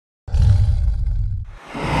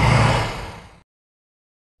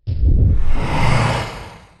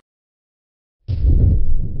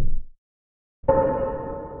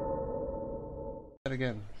that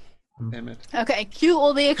again. Damn it. Okay, cue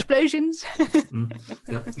all the explosions.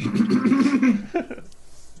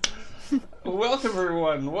 Welcome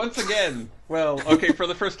everyone, once again. Well, okay, for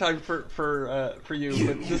the first time for you,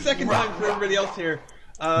 but the second time for everybody else here.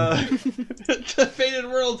 To Fated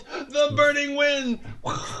Worlds, the Burning Wind.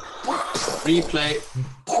 Replay.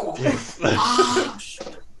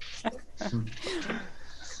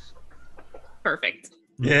 Perfect.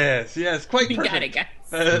 Yes, quite perfect. We got it, guys.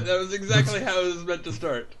 That was exactly how it was meant to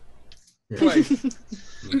start. Twice.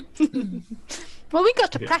 Well, we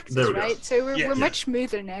got to practice, right? So we're much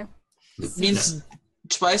smoother now. It means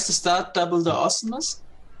twice the start, double the awesomeness?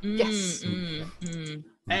 Yes.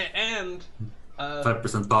 And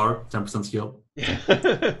 5% power, 10% skill.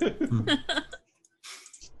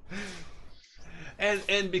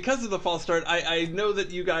 And because of the false start, I know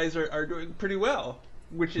that you guys are doing pretty well,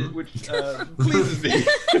 which pleases me.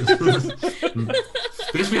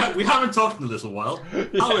 Because we haven't talked in a little while.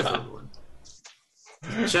 How is everyone?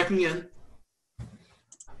 Checking in.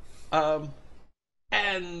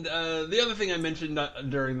 And the other thing I mentioned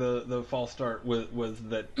during the false start was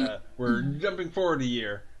that we're jumping forward a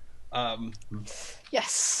year.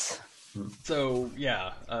 Yes. So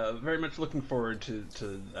yeah, very much looking forward to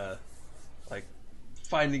like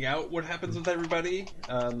finding out what happens with everybody.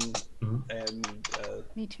 And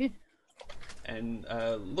me too. And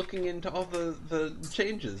looking into all the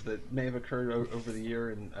changes that may have occurred over the year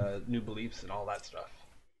and new beliefs and all that stuff.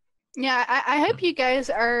 Yeah, I hope you guys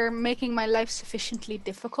are making my life sufficiently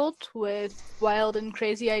difficult with wild and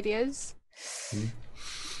crazy ideas.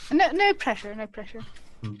 No pressure, no pressure.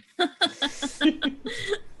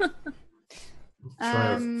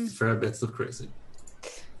 Fair bits of crazy.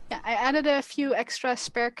 Yeah, I added a few extra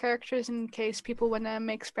spare characters in case people want to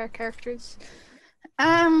make spare characters.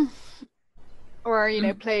 Or,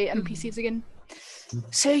 play NPCs again.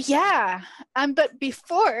 So yeah, but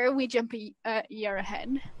before we jump a year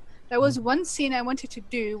ahead, there was one scene I wanted to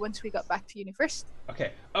do once we got back to university.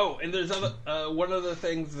 Okay. Oh, and there's one of the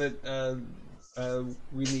things that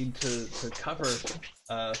we need to cover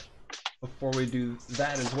before we do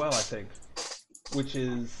that as well, I think, which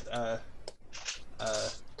is I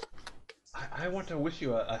want to wish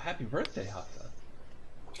you a happy birthday, Hafsa.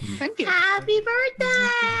 Thank you. Happy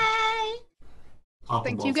birthday!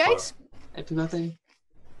 Thank you, guys. Happy birthday.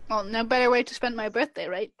 Well, no better way to spend my birthday,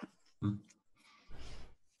 right?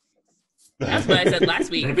 That's what I said last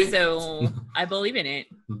week, so I believe in it.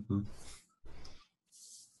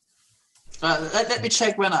 Let me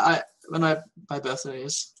check when my birthday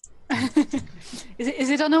is. Is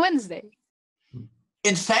it on a Wednesday?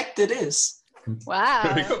 In fact, it is. Wow.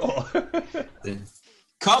 Very cool.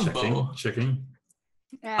 Combo. Checking.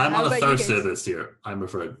 Yeah, I'm on a Thursday this year, I'm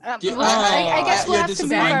afraid. I guess we'll have to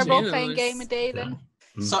move our disappointing. role-playing game a day then.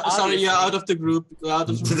 Sorry, you're out of the group. You're out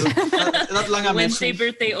of the group. Not longer Wednesday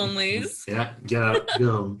mentioned. birthday onlys. Yeah, get out,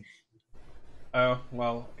 go. Oh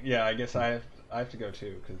well, yeah. I guess I have to go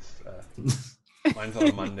too because mine's on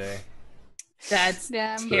a Monday. That's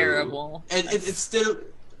terrible. And it's still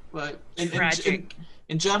well, tragic.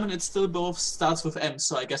 In German, it still both starts with M,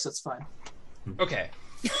 so I guess it's fine. Okay.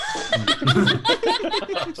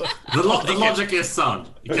 The logic is sound.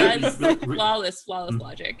 That's flawless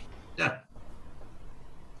logic. Yeah.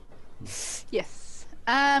 Yes.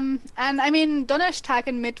 And I mean, Donnerstag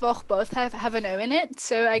and Mittwoch both have an O in it,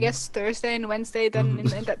 so I guess Thursday and Wednesday then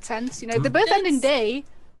in that sense, they both end in day.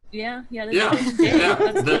 Yeah, Yeah.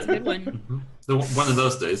 That's a good one. One of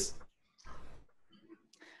those days.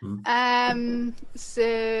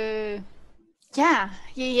 So yeah.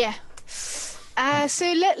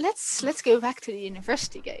 So let's go back to the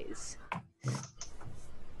university, guys.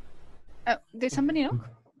 Oh, did somebody knock?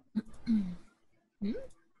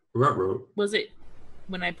 Was it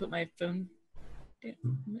when I put my phone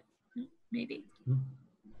down? Maybe.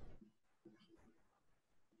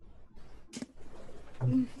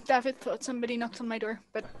 David thought somebody knocked on my door,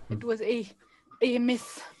 but it was a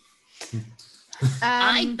myth.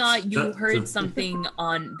 I thought you heard something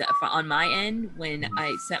on my end when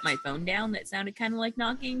I set my phone down that sounded kind of like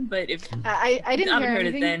knocking, but if I didn't haven't hear heard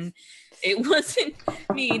anything. it, then it wasn't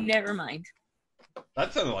me. Never mind.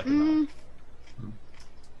 That sounded like a knock.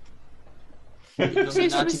 So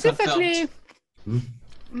specifically,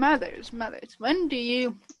 mothers, when do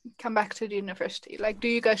you come back to the university? Like, do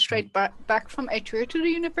you go straight back from a tour to the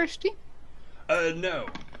university? No.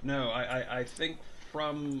 I think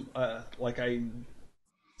from I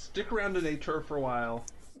stick around in a tour for a while,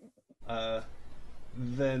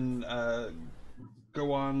 then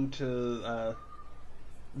go on to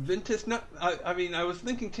Ventus. I mean, I was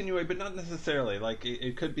thinking Tinue, but not necessarily. Like,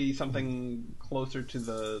 it could be something closer to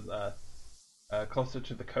the closer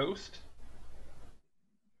to the coast.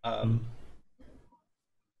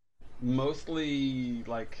 Mostly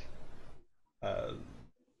like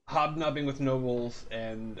hobnobbing with nobles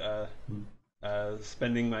and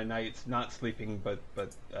spending my nights not sleeping but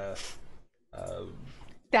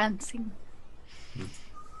Dancing.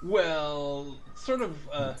 well, sort of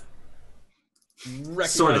wrecking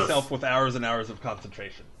Sort of. myself with hours and hours of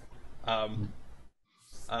concentration.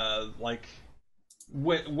 Like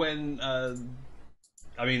when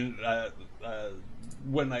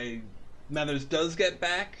when Mathers does get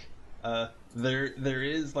back, there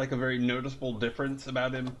is like a very noticeable difference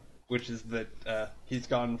about him, which is that he's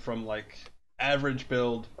gone from like average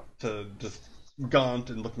build to just gaunt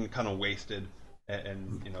and looking kind of wasted,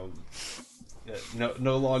 and you know,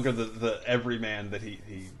 no longer the everyman that he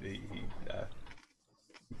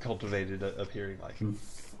cultivated appearing like.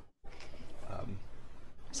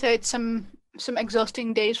 So it's some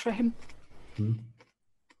exhausting days for him.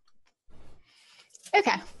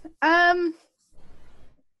 Okay.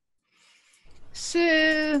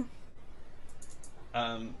 So,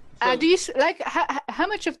 do you like how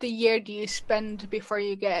much of the year do you spend before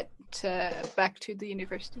you get back to the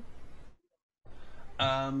university?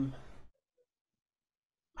 I'm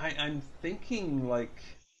thinking like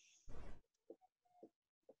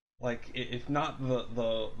if not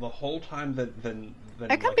the whole time, then It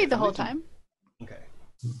can like, be the whole at least time. Okay.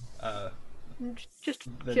 Just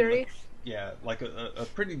Then, curious. Yeah, like a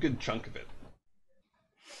pretty good chunk of it.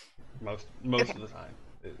 Most Okay. of the time.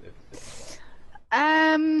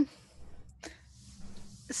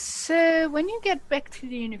 So when you get back to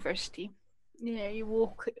the university, you know, you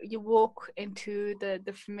walk into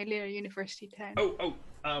the familiar university town.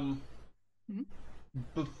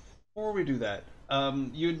 Before we do that,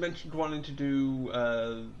 you had mentioned wanting to do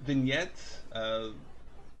vignettes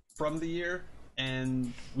from the year,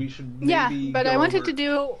 and we should maybe Yeah, but go I wanted over... to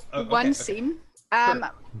do one okay. scene.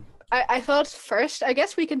 Sure. I thought first, I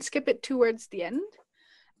guess we can skip it towards the end.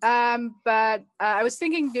 But I was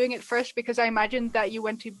thinking doing it first because I imagined that you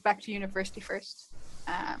went back to university first.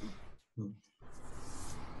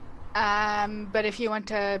 But if you want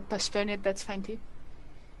to postpone it, that's fine too.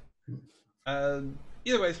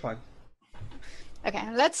 Either way is fine. Okay,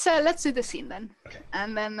 let's do the scene then. Okay.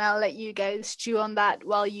 And then I'll let you guys chew on that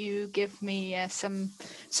while you give me some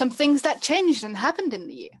things that changed and happened in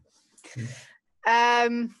the year.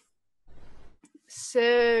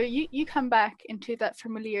 So you come back into that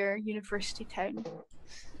familiar university town,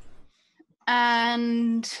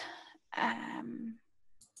 and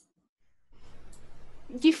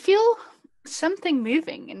you feel something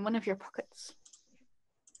moving in one of your pockets.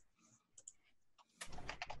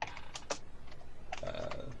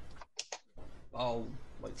 I'll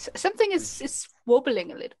like something is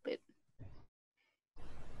wobbling a little bit.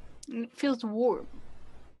 And it feels warm.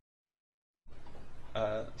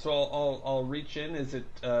 So I'll reach in. Is it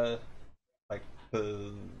like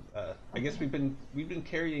the? I guess we've been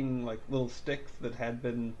carrying like little sticks that had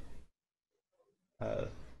been that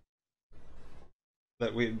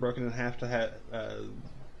we had broken in half to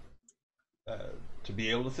be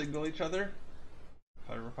able to signal each other. If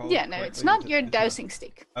I recall. Yeah, no, correctly. it's not your it's dowsing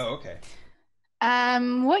stick. Oh, okay.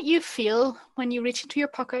 What you feel when you reach into your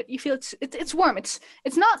pocket, you feel it's warm. It's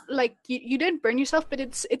not like you don't burn yourself, but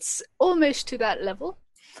it's almost to that level.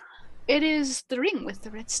 It is the ring with the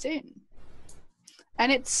red stone,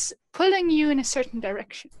 and it's pulling you in a certain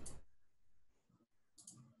direction.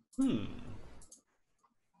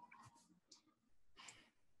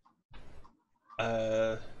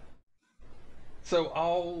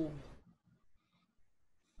 So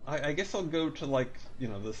I guess I'll go to like, you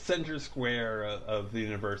know, the center square of the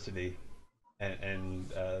university,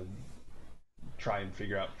 and try and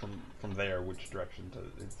figure out from there which direction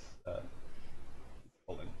it's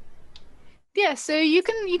pulling. Yeah, so you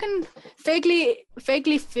can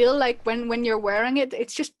vaguely feel like when you're wearing it,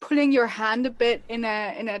 it's just pulling your hand a bit in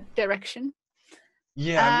a direction.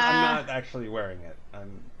 Yeah, I'm not actually wearing it.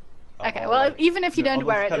 Okay, well, like, even if you don't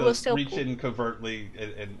wear it, it will still reach pull. in covertly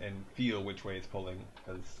and feel which way it's pulling,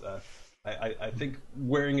 because I think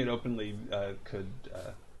wearing it openly could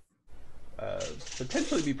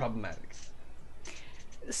potentially be problematic.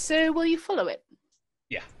 So will you follow it?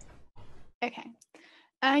 Yeah. Okay.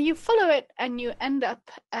 You follow it and you end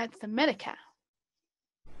up at the Medica.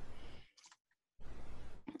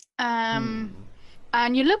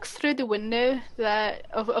 And you look through the window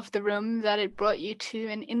of the room that it brought you to,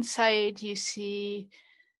 and inside you see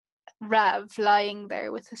Rav lying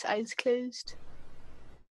there with his eyes closed.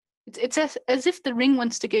 It's as if the ring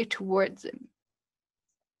wants to go towards him.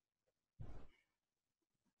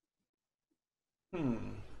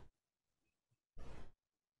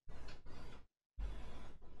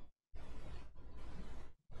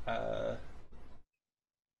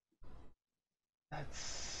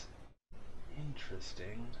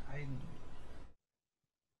 interesting.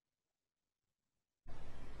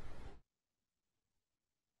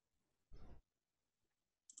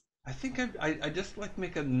 I think I just like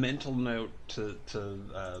make a mental note to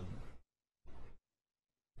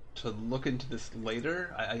look into this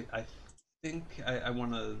later. I think I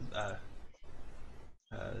want to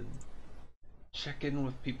check in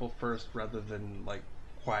with people first rather than like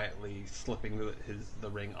quietly slipping the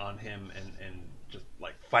ring on him and just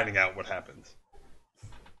like finding out what happens.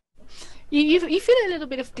 You feel a little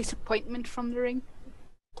bit of disappointment from the ring.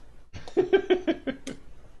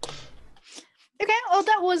 Okay, well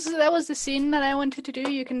that was the scene that I wanted to do.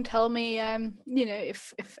 You can tell me,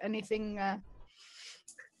 if anything,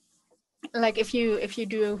 like if you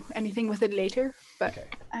do anything with it later. But Okay.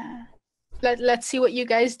 Let's see what you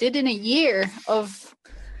guys did in a year of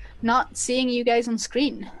not seeing you guys on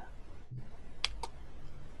screen.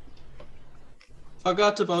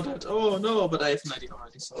 Forgot about it. Oh no, but I have an idea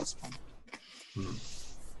already, so it's fine.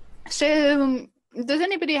 So, does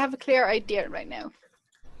anybody have a clear idea right now?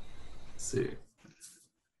 Let's see.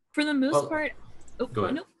 For the most part... Oh, go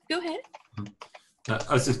ahead. No, go ahead.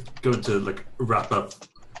 I was just going to like wrap up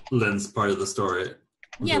Lynn's part of the story.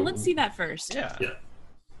 Yeah, So- let's see that first. Yeah.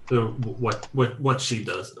 So what she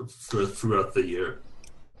does throughout the year.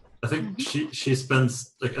 I think she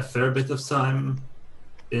spends like a fair bit of time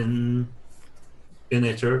in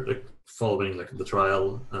HR, like following like the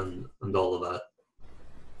trial and all of that,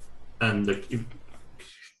 and like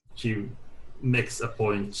she makes a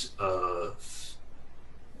point of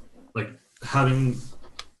like having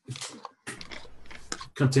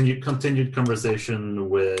continued conversation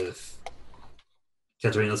with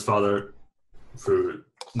Katerina's father through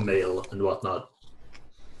mail and whatnot,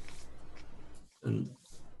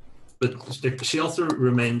 but she also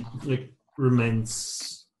remains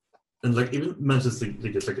and like even manages to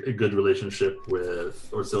get like a good relationship with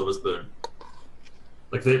or Silver Spoon.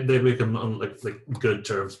 Like they become on like good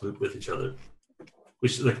terms with each other,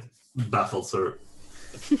 which like baffles her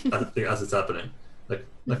as it's happening. Like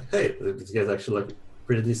hey, these guys actually like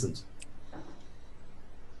pretty decent.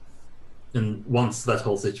 And once that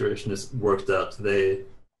whole situation is worked out, they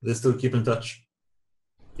still keep in touch,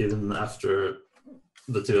 even after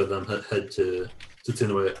the two of them head to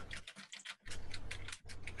Tinway.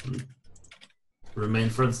 Remain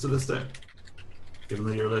friends to this day, even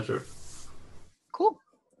a year later. Cool.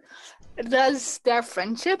 Does their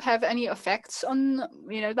friendship have any effects on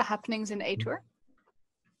the happenings in Ator?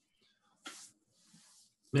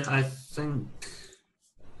 Yeah, I think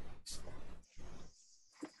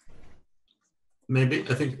maybe.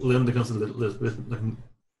 I think Lynn becomes a little bit like,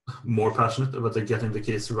 more passionate about like, getting the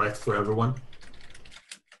case right for everyone.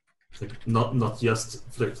 Like, not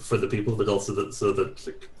just like, for the people, but also so that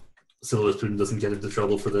like, Silver Spoon doesn't get into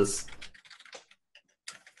trouble for this.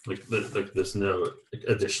 Like there's no like,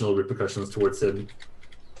 additional repercussions towards him.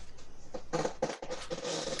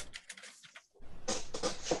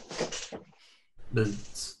 But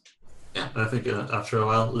yeah, I think after a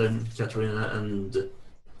while, Lynn, Katerina, and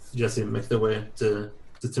Jesse make their way to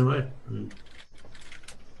Tinway and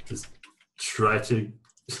just try to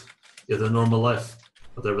get a normal life,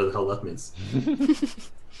 whatever the hell that means.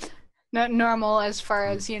 Not normal as far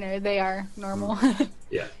as they are normal.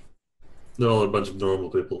 Yeah, they're all a bunch of normal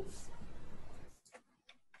people.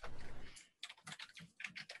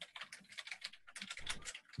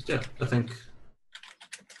 Yeah, I think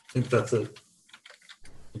that's it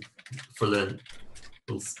for Lynn.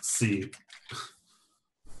 We'll see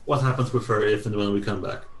what happens with her if and when we come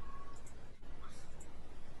back.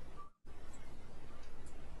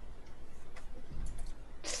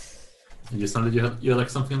 And you sounded you had like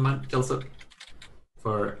something in mind, Kelsa,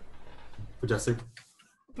 for Jesse?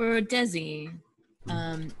 For Desi,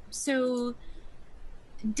 so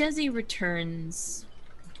Desi returns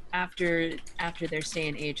after their stay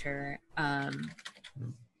in Ater,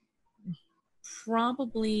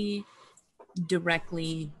 probably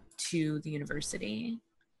directly to the university.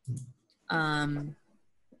 I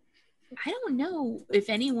don't know if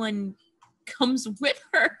anyone comes with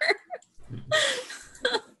her.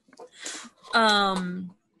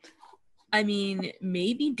 I mean,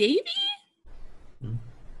 maybe Davy?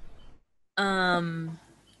 But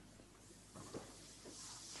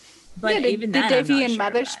did even that, Davy I'm not and sure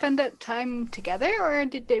Mother about. spend that time together, or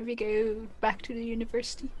did Davy go back to the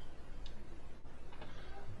university?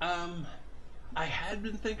 I had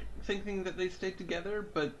been thinking that they stayed together,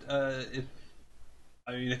 but if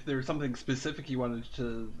there was something specific you wanted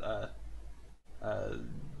to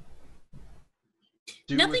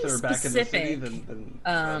do Nothing with her back in the city, specific. then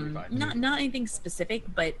that'd be fine. Not anything specific,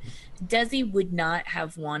 but Desi would not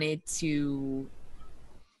have wanted to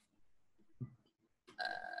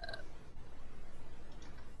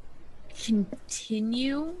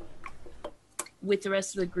continue with the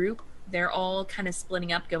rest of the group. They're all kind of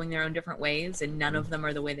splitting up, going their own different ways, and none of them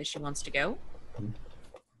are the way that she wants to go.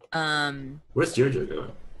 Where's Jojo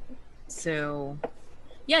going? So,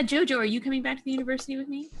 yeah, Jojo, are you coming back to the university with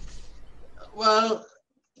me? Well,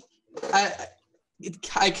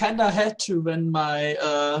 I kind of had to when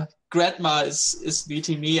my grandma is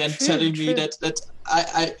meeting me and telling me that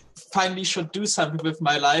I finally should do something with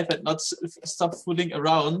my life and not stop fooling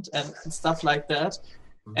around and stuff like that.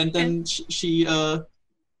 And then she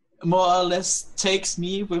more or less takes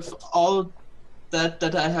me with all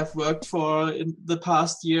that I have worked for in the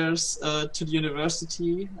past years to the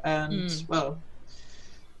university. And well,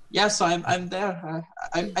 yeah, so I'm there.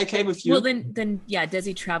 I came with you. Well, then yeah,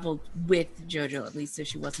 Desi traveled with Jojo at least, so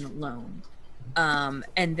she wasn't alone.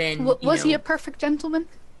 And then was he a perfect gentleman?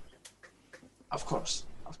 Of course.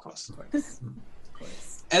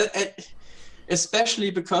 And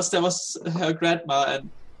especially because there was her grandma, and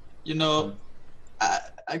you know,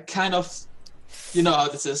 I kind of, you know how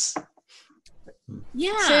this is.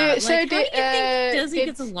 Yeah. So how do you think Desi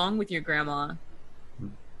gets along with your grandma?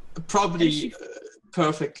 Probably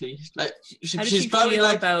perfectly. Like how does she's she probably feel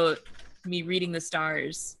like about me reading the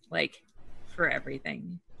stars, like for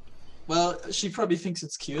everything? Well, she probably thinks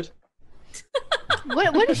it's cute.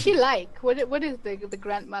 What is she like? What is the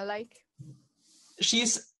grandma like?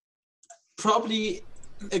 She's probably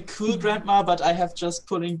a cool grandma, but I have just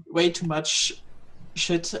putting way too much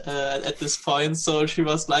shit at this point. So she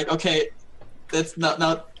was like, "Okay, that's not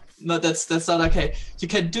that's not okay. You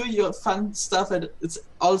can do your fun stuff, and it's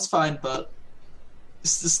all fine, but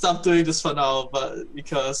stop doing this for now." But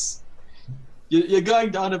because you're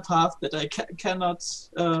going down a path that I cannot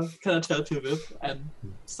help you with, and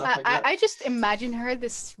stuff like that. I just imagine her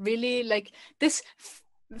this really like this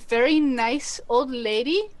very nice old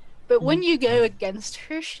lady, but when you go against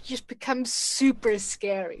her, she just becomes super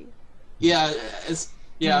scary. Yeah,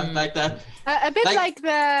 like that. A bit like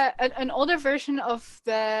an older version of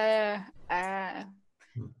the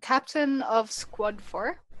captain of Squad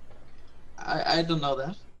 4. I don't know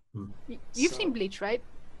that. You've seen Bleach, right?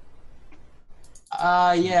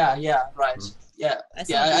 Yeah, right. Yeah, I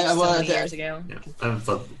saw Bleach so many years ago. Yeah, I haven't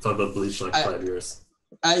thought about Bleach like 5 years.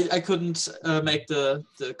 I couldn't make the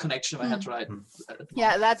connection in my head right.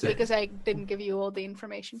 Yeah, that's because I didn't give you all the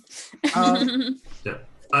information. Yeah,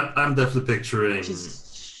 I'm definitely picturing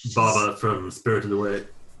Baba from Spirited Away.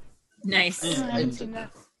 Nice. I haven't seen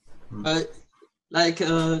that.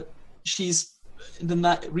 She's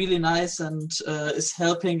really nice and is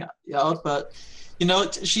helping you out, but you know,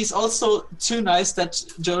 she's also too nice that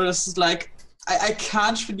Jonas is like, I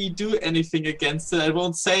can't really do anything against it. I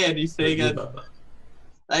won't say anything, and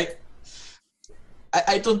like,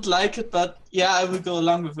 I don't like it, but yeah, I will go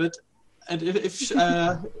along with it. And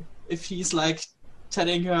if he's like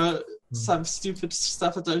telling her some stupid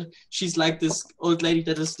stuff, she's like this old lady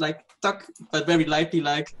that is like stuck, but very lightly,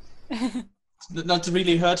 like not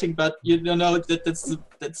really hurting, but you know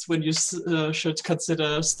that's when you should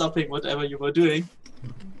consider stopping whatever you were doing.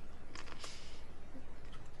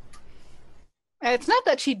 It's not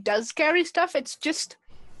that she does scary stuff, it's just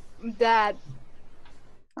that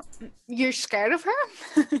you're scared of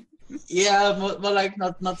her. Yeah, more like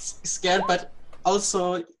not scared, but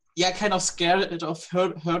also kind of scared of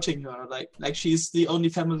hurting her. Like she's the only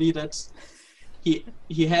family that he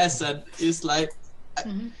has, and is like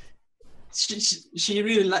she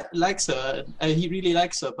really likes her, and he really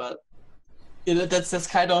likes her, but you know that's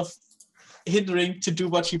kind of hindering to do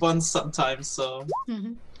what he wants sometimes. So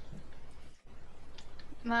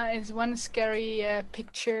that is one scary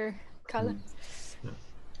picture, Colin.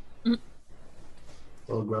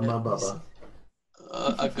 Oh, Grandma Baba.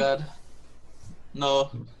 Oh God, no!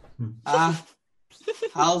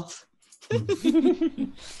 Help!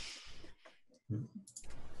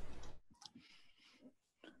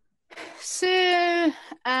 So,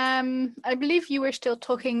 I believe you were still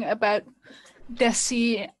talking about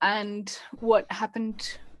Desi and what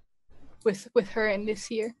happened with her in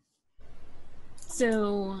this year.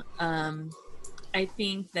 So, I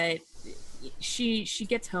think that she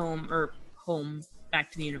gets home back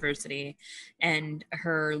to the university and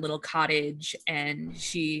her little cottage, and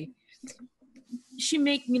she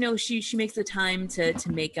makes the time to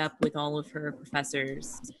make up with all of her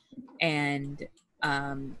professors, and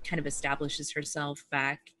kind of establishes herself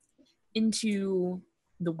back into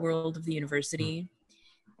the world of the university.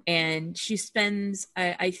 And she spends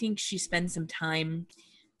I think she spends some time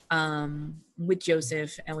with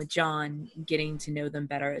Joseph and with John, getting to know them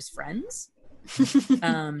better as friends.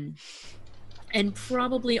 And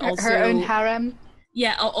probably also her own harem.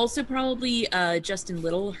 Yeah, also probably Justin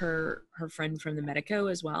Little, her friend from the Medico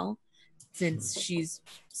as well, since she's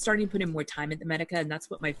starting to put in more time at the Medica, and that's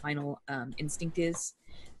what my final instinct is.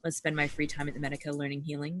 Let's spend my free time at the Medica learning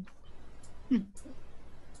healing.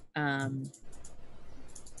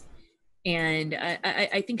 And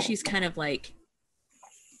I think she's kind of like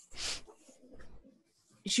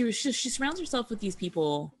she surrounds herself with these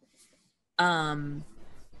people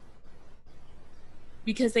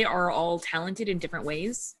because they are all talented in different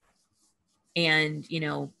ways, and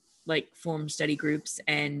like form study groups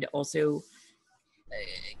and also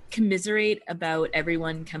commiserate about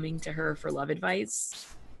everyone coming to her for love advice.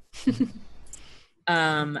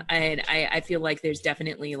 And I feel like there's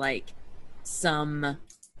definitely like some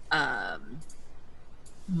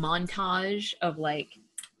montage of like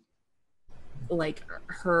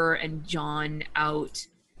her and John out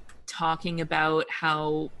talking about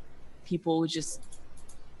how people just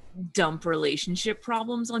dump relationship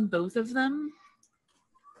problems on both of them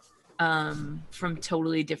from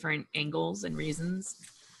totally different angles and reasons,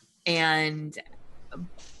 and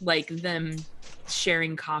like them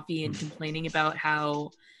sharing coffee and complaining about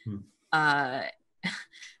how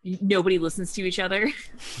nobody listens to each other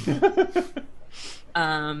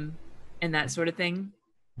and that sort of thing.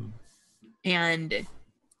 And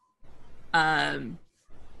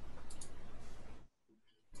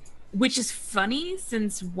which is funny,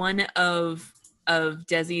 since one of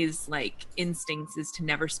Desi's like instincts is to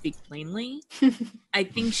never speak plainly. I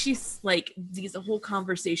think she's like, these whole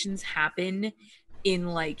conversations happen in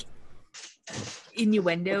like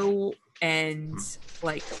innuendo and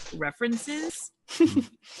like references,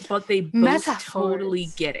 but they both Metaphors. totally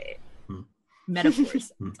get it.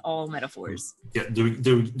 Metaphors. It's all metaphors. Yeah. Do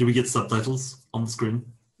we get subtitles on the screen?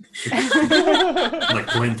 Like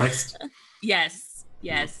plain text? Yes.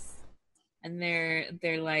 And they're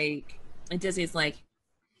like, and Disney's like,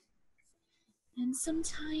 and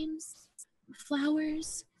sometimes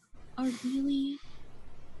flowers are really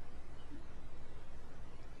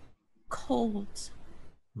cold.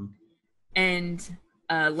 And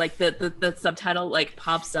like the subtitle like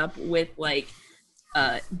pops up with like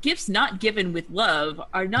gifts not given with love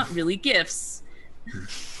are not really gifts.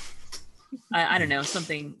 I don't know,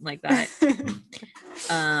 something like that.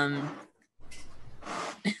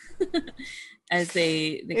 As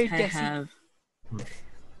they kind of have,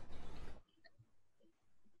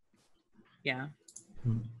 yeah.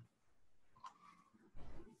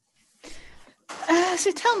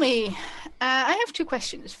 So tell me, I have two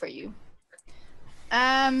questions for you.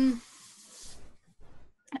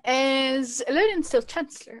 Is Elodin still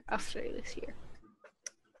Chancellor after this year?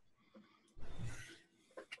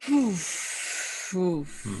 Is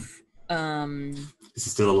he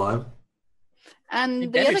still alive?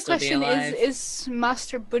 And the other question is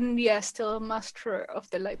Master Bundia still Master of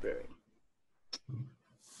the Library?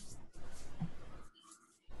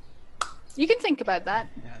 You can think about that.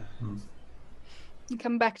 Yeah. And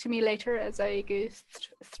come back to me later as I go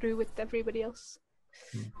through with everybody else.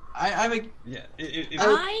 I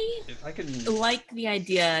If I can like the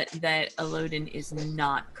idea that Elodin is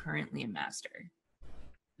not currently a master,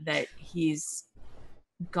 that he's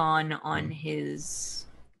gone on his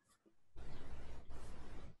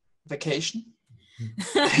vacation.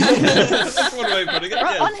 That's one way of putting it.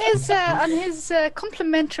 Yes. On his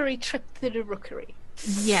complimentary trip to the Rookery.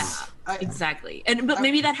 Yeah, exactly. But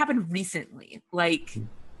maybe that happened recently, like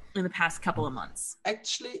in the past couple of months.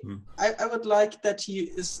 Actually, I would like that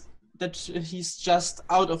he's just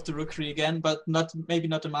out of the Rookery again, but maybe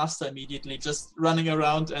not a master immediately, just running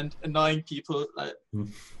around and annoying people, like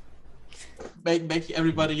make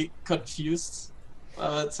everybody confused.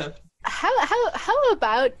 What's happening? How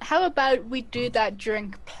about we do that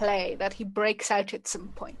during play, that he breaks out at some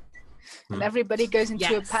point and everybody goes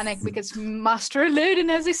into a panic because Master Elodin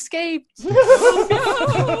has escaped.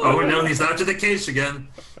 Oh no, he's out of the cage again.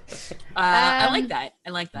 I like that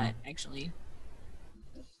actually.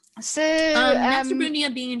 So Master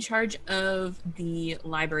Bundia being in charge of the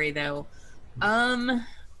library though,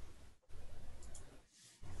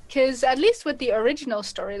 because at least with the original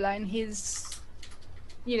storyline, he's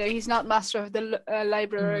not Master of the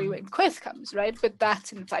Library when Quith comes, right? But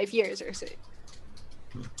that's in 5 years or so.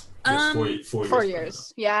 Yes, 4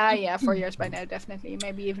 years. Yeah, 4 years by now, definitely.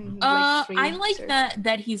 Maybe even like 3 I like or...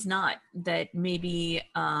 that he's not. That maybe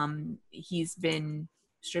he's been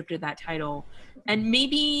stripped of that title, and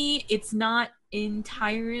maybe it's not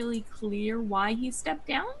entirely clear why he stepped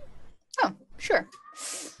down. Oh, sure.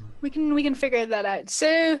 We can figure that out.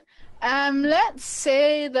 So, let's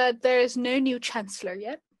say that there's no new chancellor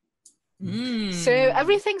yet. So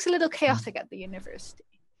everything's a little chaotic at the university.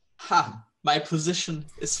 Ha! my position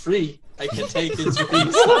is free. I can take it to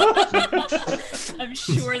peace. I'm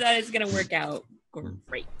sure that is going to work out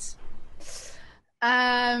great.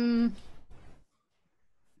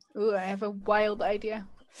 Ooh, I have a wild idea.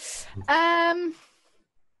 Boop.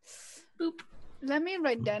 Let me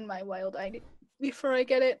write down my wild idea before I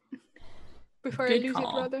get it. Before Good I lose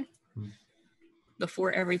call. it, rather.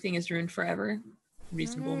 Before everything is ruined forever.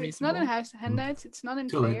 Reasonable, It's reasonable. not in house handouts. It's not in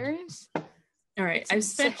Too late. players. All right, It's I've in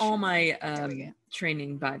spent all session. my There we go.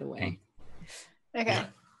 training, by the way. Okay. Yeah.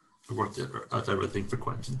 I worked out everything for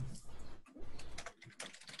Quentin.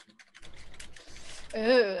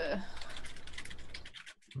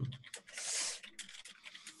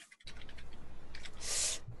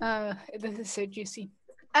 This is so juicy.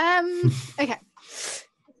 Okay.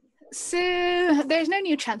 So there's no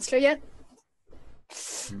new chancellor yet,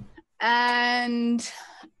 and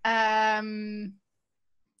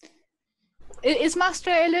is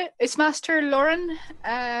Master Lauren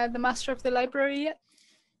the master of the library yet?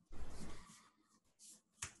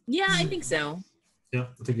 Yeah, I think so. Yeah,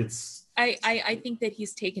 I think it's I think that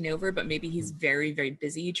he's taken over, but maybe he's very, very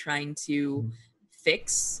busy trying to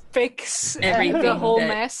fix Fix everything, the whole that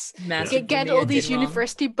mess. Master Get Bundia all these did wrong.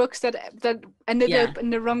 university books that ended Yeah. up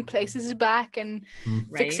in the wrong places back, and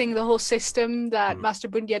Right? fixing the whole system that Master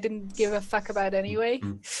Bundia didn't give a fuck about anyway.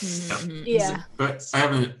 Mhm. Yeah. But I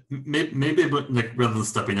haven't. Maybe, but like rather than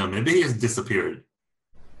stepping out, maybe he has disappeared.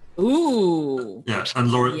 Ooh, Yeah,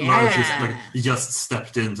 and Laura Yeah. just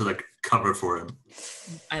stepped in to like cover for him.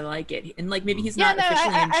 I like it. And like maybe he's Yeah, not no,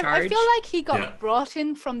 officially in I charge. feel like he got Yeah. brought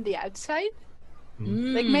in from the outside.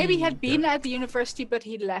 Like maybe he had been Yeah. at the university, but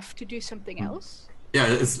he left to do something else, Yeah,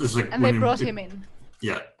 it's like and they brought him in.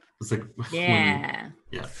 Yeah, it's like Yeah.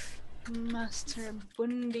 Master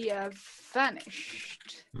Bundia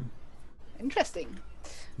vanished. Interesting.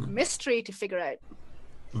 Mystery to figure out.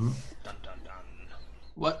 Dun dun dun.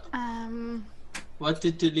 What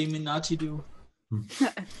did the Illuminati do?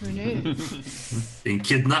 Who knew? being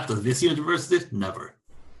kidnapped at this university. Never.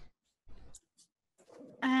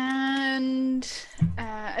 And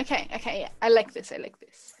okay, yeah. I like this.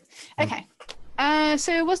 Okay.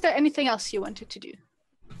 So was there anything else you wanted to do?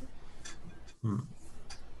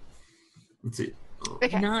 Let's see.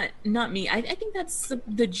 Okay. Not me. I think that's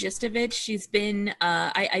the gist of it. She's been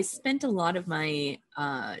I spent a lot of my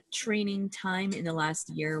training time in the last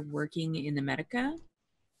year working in the Medica.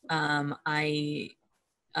 I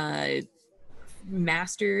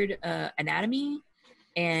mastered anatomy,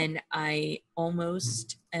 and I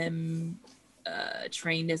almost am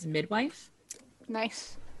trained as a midwife.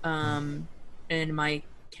 Nice. And my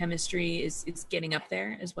chemistry is getting up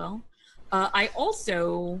there as well. I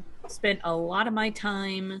also spent a lot of my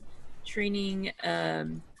time training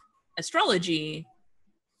astrology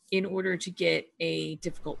in order to get a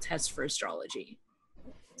difficult test for astrology.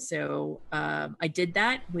 So I did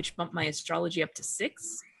that, which bumped my astrology up to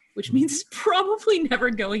 6, which means it's probably never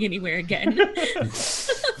going anywhere again.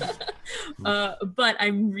 But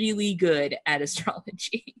I'm really good at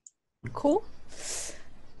astrology. Cool.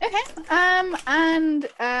 Okay. And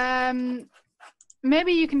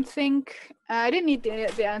maybe you can think. I didn't need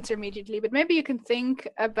the answer immediately, but maybe you can think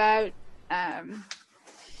about.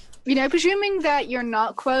 Presuming that you're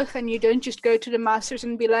not Quelch and you don't just go to the masters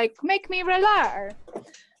and be like, "Make me Relar."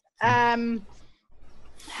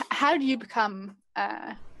 How do you become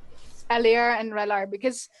Elir and Relar?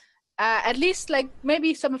 Because at least, like,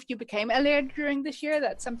 maybe some of you became Elir during this year.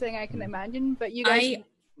 That's something I can imagine, but you guys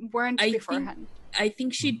weren't beforehand. I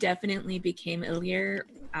think she definitely became Elir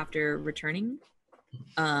after returning.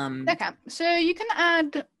 Okay, so you can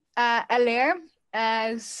add Elir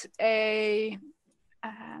as a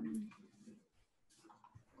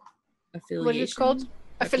Affiliation. what is it called?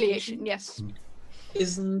 Affiliation. Yes.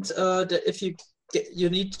 Isn't that if you you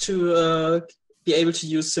need to be able to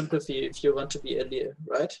use sympathy if you want to be Elir,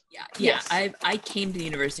 right? Yeah. Yes. I came to the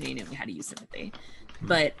university knowing how to use sympathy,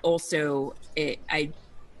 but also I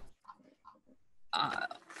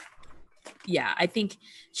think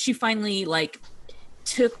she finally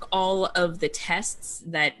took all of the tests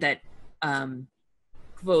that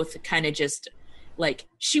both kind of just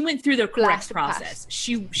she went through the correct process.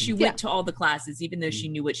 She went to all the classes even though she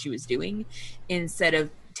knew what she was doing, instead of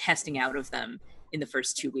testing out of them in the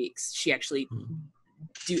first 2 weeks. She actually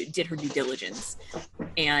did her due diligence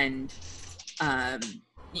and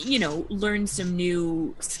learned some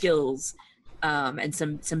new skills and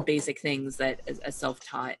some basic things that a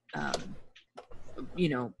self-taught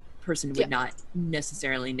person would not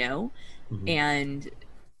necessarily know. And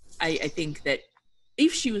I think that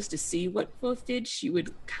if she was to see what Quoth did, she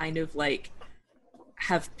would kind of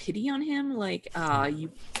have pity on him,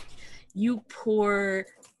 you poor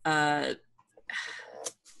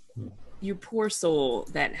soul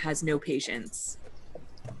that has no patience.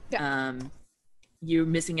 Yeah. You're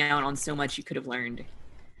missing out on so much you could have learned.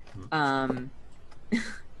 And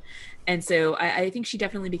so I think she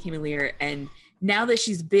definitely became a leader. And now that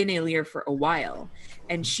she's been a leader for a while,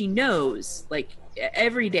 and she knows, like,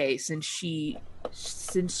 every day since she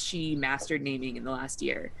mastered naming in the last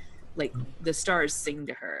year, like, the stars sing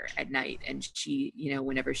to her at night, and she, you know,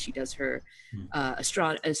 whenever she does her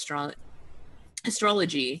astrology,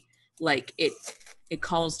 like, it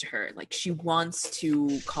calls to her, like, she wants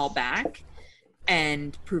to call back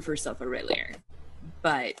and prove herself a leader,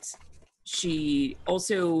 but she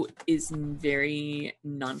also is very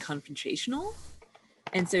non-confrontational,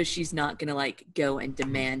 and so she's not gonna, like, go and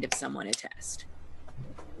demand of someone a test.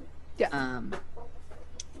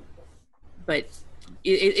 But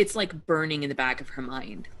it's like burning in the back of her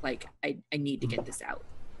mind, like, I need to get this out.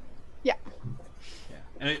 Yeah.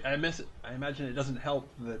 And I imagine it doesn't help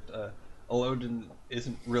that Elodin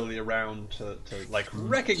isn't really around to like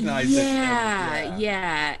recognize it.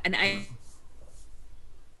 And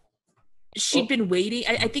she'd been waiting.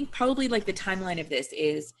 I think probably, like, the timeline of this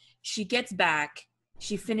is she gets back,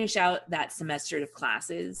 she finished out that semester of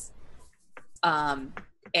classes,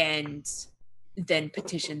 and then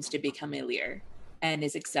petitions to become a leader, and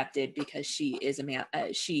is accepted because she is a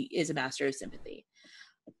master of sympathy.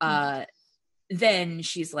 Then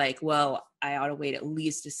she's like, well, I ought to wait at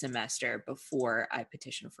least a semester before I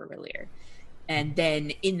petition for a leader. And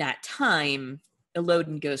then in that time,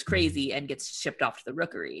 Elodin goes crazy and gets shipped off to the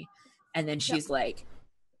rookery. And then she's like,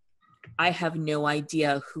 I have no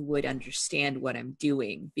idea who would understand what I'm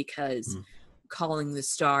doing, because calling the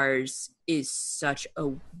stars is such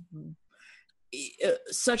a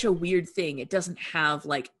weird thing. It doesn't have,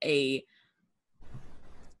 like, a...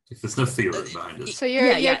 There's no theory behind it. So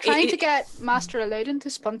you're trying to get Master Elodin to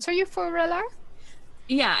sponsor you for Relar?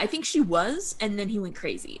 Yeah, I think she was, and then he went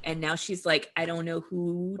crazy, and now she's like, I don't know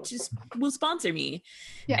who will sponsor me.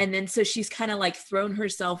 Yeah. And then so she's kind of, like, thrown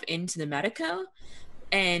herself into the Medica,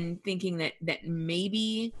 and thinking that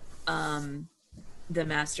maybe the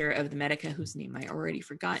master of the Medica, whose name I already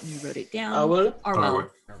forgotten, you wrote it down, Arwell,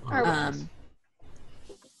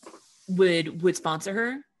 would sponsor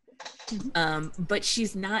her. But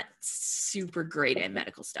she's not super great at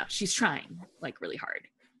medical stuff. She's trying, like, really hard,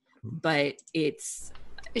 but it's...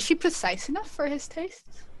 Is she precise enough for his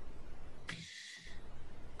tastes?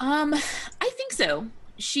 I think so.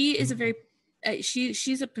 She is a very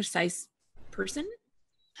she's a precise person.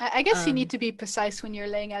 I guess you need to be precise when you're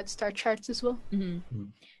laying out star charts as well.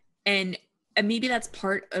 And maybe that's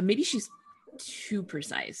maybe she's too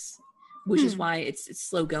precise, which is why it's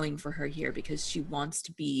slow going for her here, because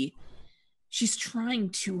she's trying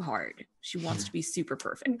too hard. She wants to be super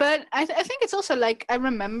perfect. But I think it's also, like, I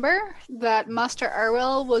remember that Master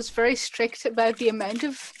Arwell was very strict about the amount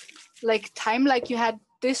of, like, time. Like, you had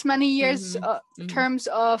this many years terms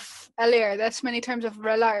of Elir, this many terms of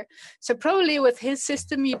Relar. So probably with his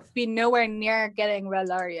system, you'd be nowhere near getting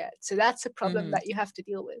Relar yet. So that's a problem that you have to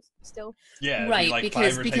deal with still. Yeah, right. Like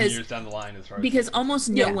because 5 or 10 years down the line, as far as because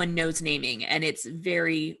almost no one knows naming, and it's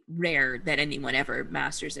very rare that anyone ever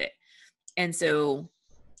masters it. And so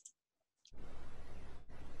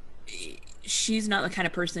she's not the kind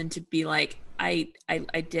of person to be like, I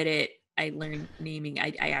did it. I learned naming.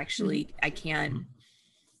 I can.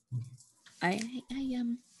 I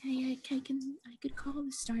could call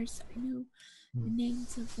the stars. I know the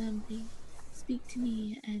names of them. They speak to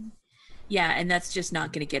me, and that's just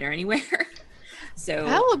not going to get her anywhere. So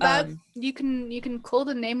how about you can call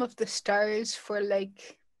the name of the stars for,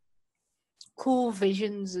 like, cool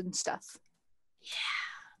visions and stuff.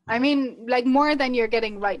 I mean, like, more than you're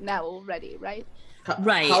getting right now already, right?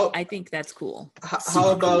 Right. I think that's cool.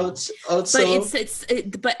 How about also?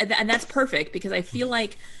 But and that's perfect, because I feel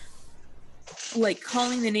like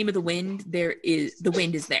calling the name of the wind, the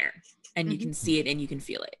wind is there, and you can see it and you can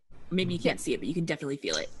feel it. Maybe you can't see it, but you can definitely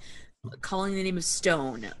feel it. Calling the name of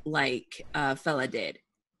stone, like Fella did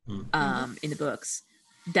in the books,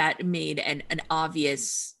 that made an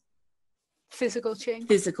obvious physical change,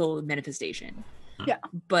 physical manifestation. Yeah.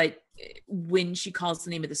 But when she calls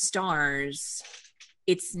the name of the stars,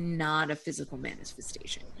 it's not a physical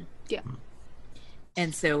manifestation. Yeah.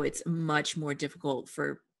 And so it's much more difficult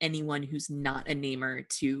for anyone who's not a namer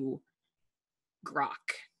to grok.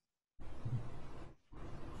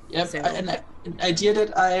 Yep. So, an idea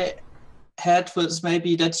that I had was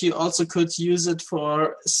maybe that you also could use it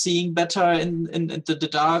for seeing better in the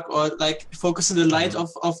dark, or, like, focusing the light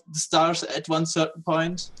of the stars at one certain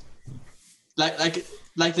point. Like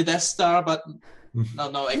the Death Star, but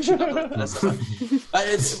No, actually not less of it. But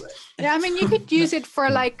it's Yeah, I mean, you could use it for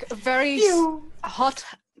like a very hot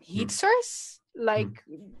heat source, like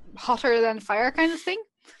hotter than fire kind of thing.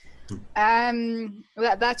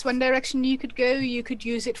 That's one direction you could go. You could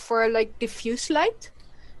use it for like diffuse light,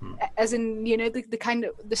 as in, you know, the kind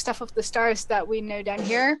of the stuff of the stars that we know down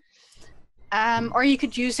here. Or you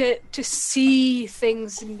could use it to see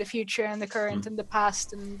things in the future and the current and the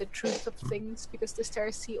past and the truth of things, because the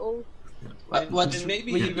stars see all. And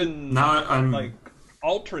maybe even now I'm like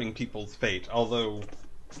altering people's fate. Although,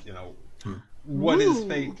 you know, what is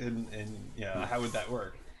fate, and yeah, how would that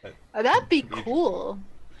work? That'd be cool.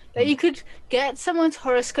 That you could get someone's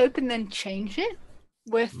horoscope and then change it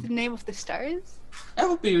with the name of the stars. That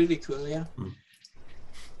would be really cool, yeah.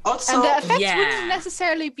 Also, And the effects wouldn't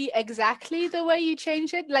necessarily be exactly the way you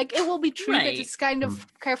change it. Like, it will be true, but it's kind of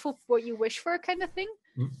careful what you wish for kind of thing.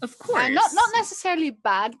 Of course. Not necessarily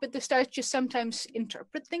bad, but the stars just sometimes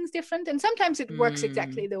interpret things different, and sometimes it works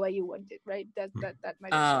exactly the way you want it, right? That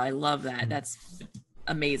might. I love that. That's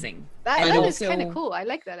amazing. That is kind of cool. I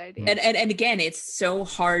like that idea. And again, it's so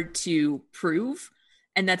hard to prove,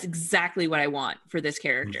 and that's exactly what I want for this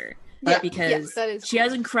character. Because she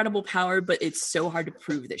has incredible power, but it's so hard to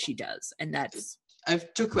prove that she does, and that's. I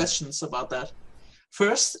have two questions about that.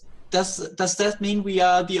 First, does that mean we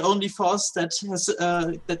are the only force that has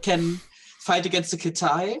that can fight against the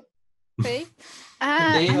Kitai? Okay.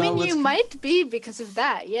 I mean, you might be because of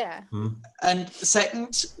that, yeah. And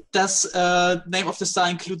second, does name of the star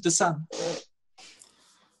include the sun?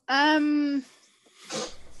 I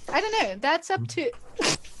don't know. That's up to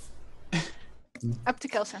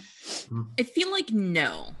Kelsa. I feel like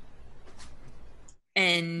no.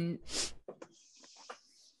 And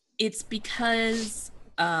it's because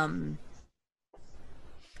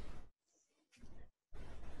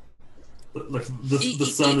like the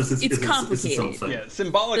sun is it's complicated. Its own thing. Yeah,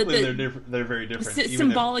 symbolically they're very different.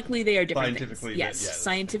 Symbolically they are different. Scientifically, yes,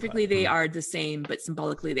 scientifically they are the same, but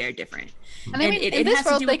symbolically they are different. And I mean, in this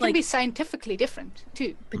world, they can be scientifically different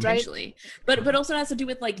too, potentially. Right? But also it has to do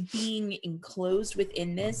with like being enclosed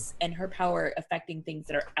within this, and her power affecting things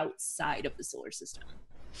that are outside of the solar system,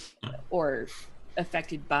 or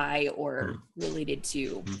affected by or related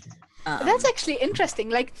to. That's actually interesting.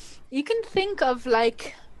 Like, you can think of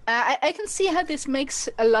like. I can see how this makes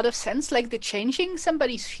a lot of sense, like the changing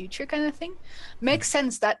somebody's future kind of thing. Makes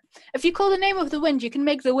sense that if you call the name of the wind, you can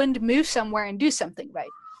make the wind move somewhere and do something, right?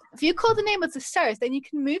 If you call the name of the stars, then you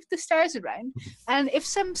can move the stars around. And if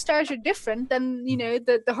some stars are different, then, you know,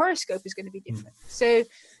 the horoscope is going to be different. So,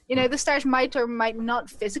 you know, the stars might or might not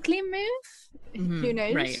physically move. Who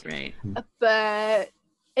knows? Right. But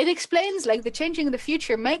it explains, like, the changing of the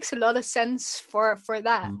future makes a lot of sense for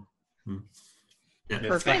that. Yeah,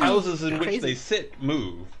 perfect. The houses in which they sit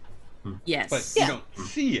move. Yes. But you don't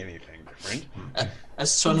see anything different.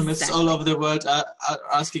 Astronomers all over the world are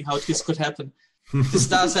asking how this could happen. The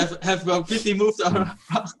stars have completely moved around.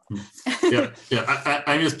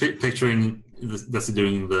 I'm just picturing this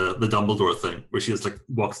doing the Dumbledore thing, where she just like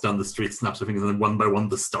walks down the street, snaps her fingers, and then one by one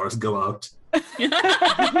the stars go out.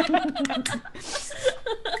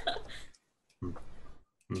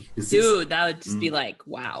 Dude, that would just be like,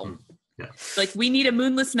 wow. Yeah. Like, we need a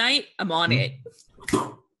moonless night. I'm on it.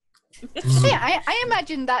 Yeah, I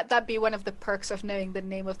imagine that'd be one of the perks of knowing the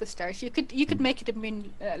name of the stars. You could make it a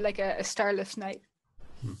moon, like a starless night,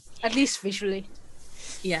 at least visually.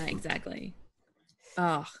 Yeah, exactly.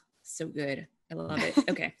 Oh, so good. I love it.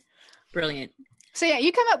 Okay, brilliant. So yeah,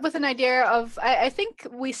 you come up with an idea of. I think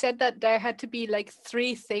we said that there had to be like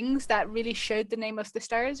 3 things that really showed the name of the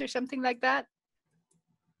stars or something like that.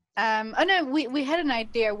 Oh no, we had an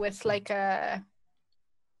idea with like a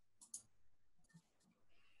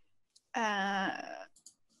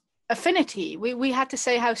affinity. We had to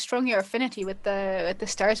say how strong your affinity with the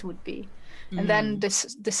stars would be, and then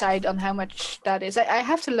decide on how much that is. I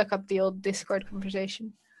have to look up the old Discord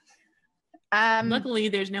conversation. Luckily,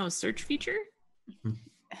 there's now a search feature.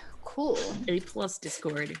 Cool. A+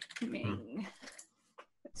 Discord. Let's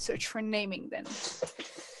search for naming then.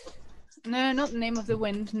 No, not name of the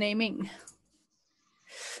wind. Naming.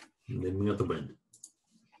 Naming of the Wind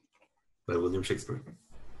by William Shakespeare.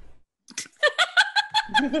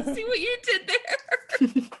 See what you did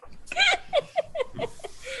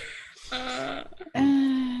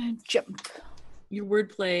there. Jump. Your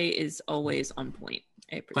wordplay is always on point.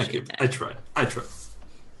 I appreciate that. I try.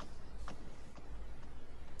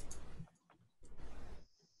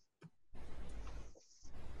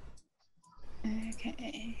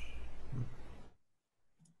 Okay.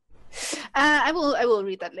 I will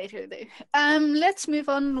read that later though. Let's move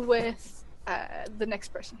on with the next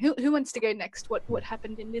person. Who wants to go next? What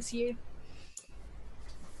happened in this year?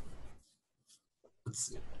 Let's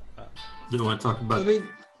see. Do you want to talk about I mean,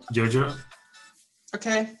 Jojo?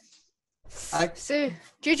 okay. So,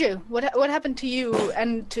 Jojo, what happened to you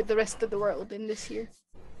and to the rest of the world in this year?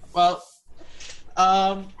 Well,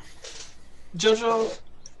 Jojo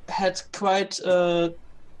had quite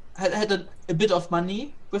had a bit of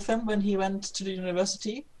money with him when he went to the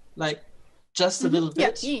university, like just a little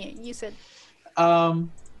bit. Yeah, you said.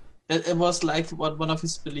 It was like one of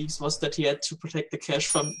his beliefs was that he had to protect the cash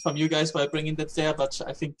from you guys by bringing that there, but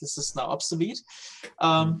I think this is now obsolete.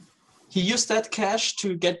 He used that cash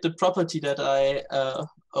to get the property that I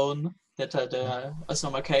own, that I saw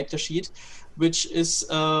my character sheet, which is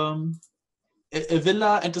a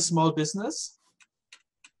villa and a small business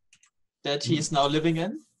that he is now living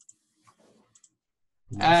in.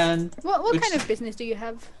 And what kind of business do you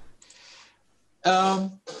have?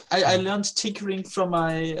 I learned tinkering from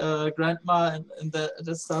my grandma and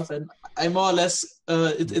that stuff, and I more or less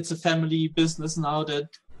it's a family business now that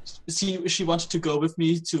she wanted to go with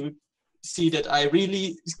me to see that I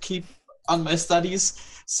really keep on my studies.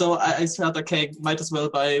 So I felt okay, might as well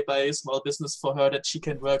buy a small business for her that she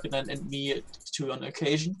can work in and me too on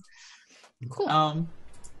occasion. Cool.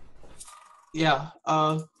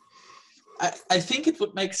 I think it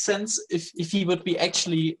would make sense if he would be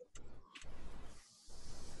actually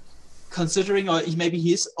considering, or maybe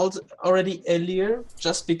he's already earlier,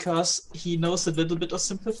 just because he knows a little bit of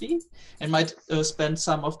sympathy and might spend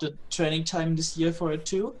some of the training time this year for it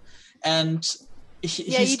too. And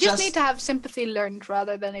you just need to have sympathy learned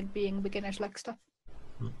rather than it being beginner's luck stuff.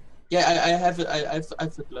 Yeah, I have it.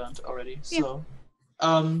 I've learned already. Yeah. So,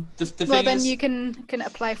 the thing then is, you can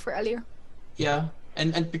apply for earlier. Yeah,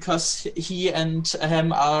 and because he and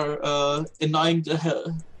him are annoying the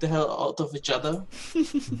hell out of each other,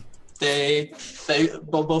 they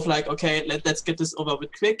both like, okay, let's get this over with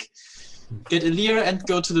quick, get a leer and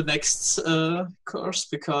go to the next course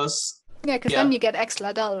because then you get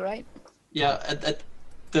extra dull, right? Yeah,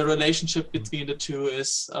 the relationship between the two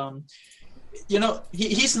is,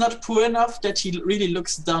 he's not poor enough that he really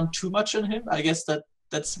looks down too much on him. I guess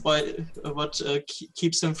that's why what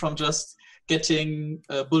keeps him from just getting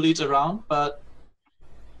bullied around. But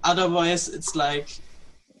otherwise, it's like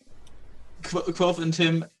Quoth and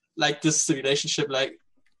him, like this relationship, like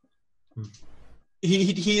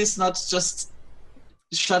he is not just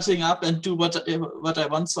shutting up and do what I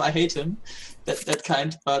want, so I hate him, that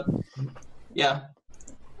kind. But yeah,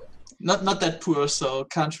 not that poor, so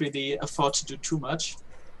can't really afford to do too much.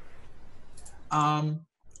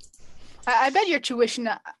 I bet your tuition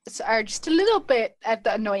are just a little bit at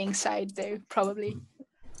the annoying side, though, probably.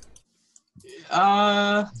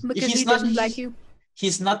 Because he doesn't like you.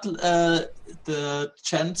 He's not the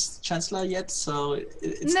chancellor yet, so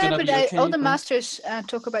it's gonna be okay. All the masters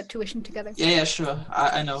talk about tuition together. Yeah, sure,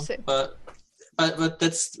 I know, So. but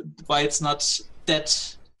that's why it's not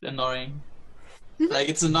that annoying. Mm-hmm. Like,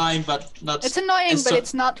 it's annoying, but not. It's annoying, but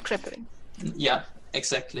it's not crippling. Yeah,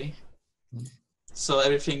 exactly. So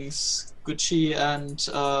everything's Gucci, and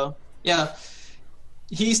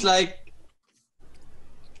he's like.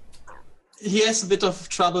 He has a bit of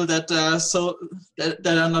trouble that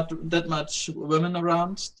there are not that much women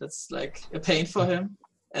around. That's like a pain for him,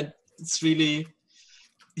 and it's really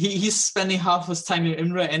he's spending half his time in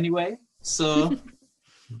Imre anyway. So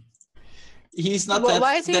he's not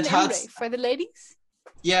why is he in hard. Imre? For the ladies?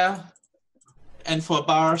 Yeah, and for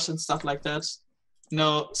bars and stuff like that.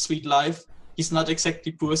 No sweet life. He's not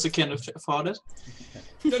exactly poor, so can afford it.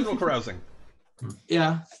 General carousing.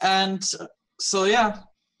 Yeah, and so yeah.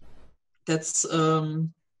 That's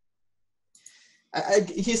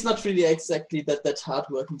he's not really exactly that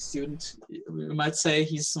hardworking student. We might say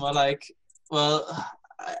he's more like, well,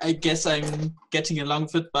 I guess I'm getting along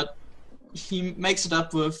with it, but he makes it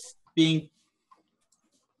up with being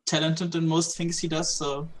talented in most things he does.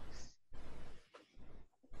 So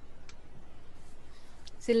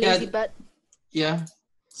It's a lazy butt. Yeah,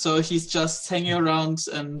 so he's just hanging around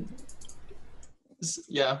and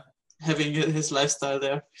having his lifestyle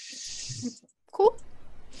there. Cool.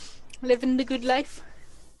 Living the good life.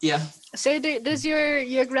 Yeah. So does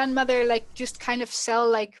your grandmother like just kind of sell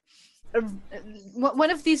like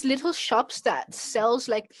one of these little shops that sells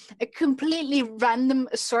like a completely random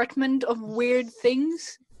assortment of weird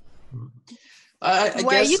things? I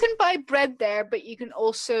where guess you can buy bread there, but you can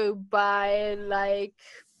also buy like,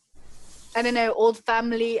 I don't know, old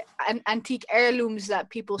family and antique heirlooms that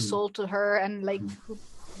people sold to her and like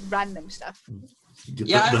random stuff.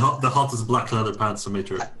 The hottest black leather pants a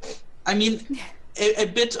meter. I mean, a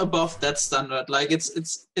bit above that standard. Like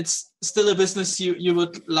it's still a business you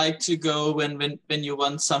would like to go when you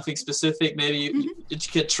want something specific. Maybe you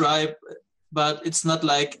could try, but it's not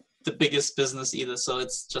like the biggest business either. So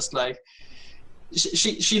it's just like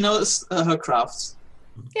she knows her craft.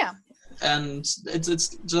 Yeah. And it's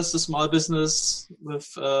just a small business with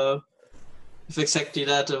exactly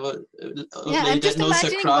that. And just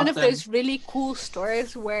imagining one of those really cool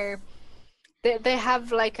stores where they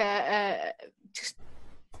have like just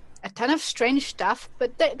a ton of strange stuff,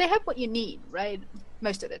 but they have what you need, right?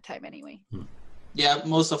 Most of the time, anyway. Yeah,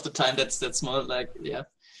 most of the time that's more like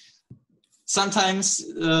Sometimes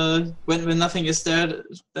when nothing is there,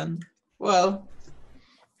 then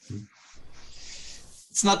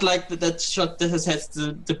it's not like that shop that has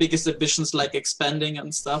the biggest ambitions, like expanding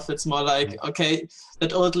and stuff. It's more like, okay,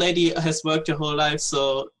 that old lady has worked her whole life,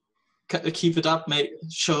 so keep it up, making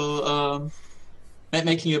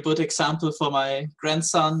a good example for my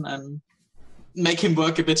grandson and make him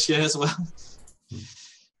work a bit here as well.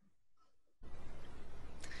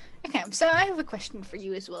 Okay, so I have a question for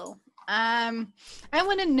you as well. I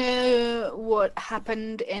want to know what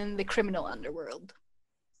happened in the criminal underworld.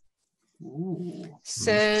 Ooh.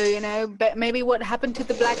 So, but maybe what happened to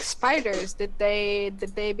the black spiders? Did they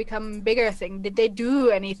become bigger thing? Did they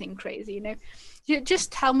do anything crazy? You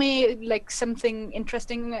just tell me like something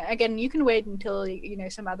interesting. Again, you can wait until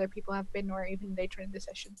some other people have been, or even later in the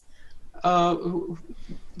session.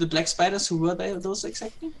 The black spiders, who were they? Those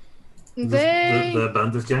exactly? The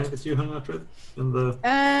bandit gang that you hung out with in the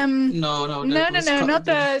no, not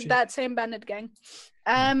that same bandit gang.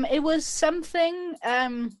 It was something.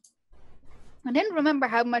 I didn't remember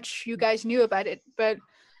how much you guys knew about it, but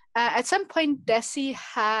at some point Desi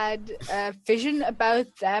had a vision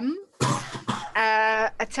about them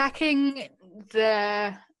attacking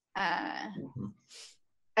the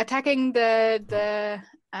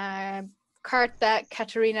cart that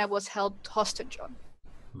Katerina was held hostage on.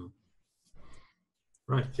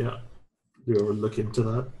 Right, yeah. You ever look into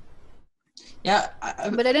that? Yeah.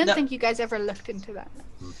 But I don't think you guys ever looked into that.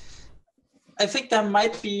 I think there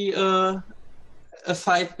might be a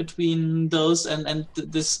fight between those and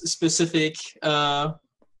this specific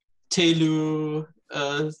Telu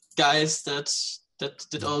guys that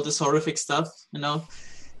did all this horrific stuff,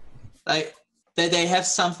 like they have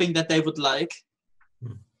something that they would like.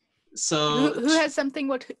 So who has something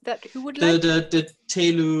who would like? The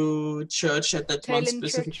Telu church at that one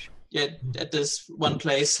specific church. at this one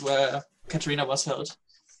place where Katerina was held.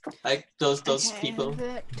 Like those people.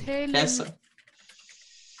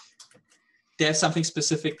 They have something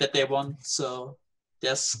specific that they want, so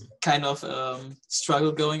there's kind of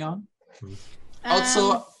struggle going on.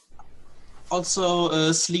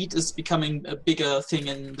 Also, sleet is becoming a bigger thing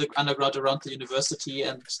in the underground around the university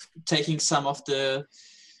and taking some of the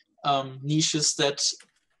niches that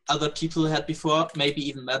other people had before, maybe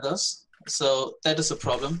even others. So that is a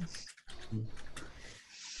problem.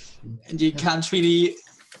 And you can't really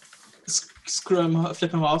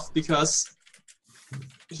flip him off because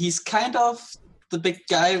he's kind of the big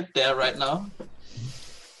guy there right now.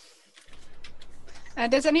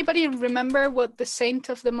 Does anybody remember what the saint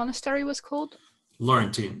of the monastery was called?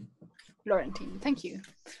 Laurentine. Laurentine, thank you.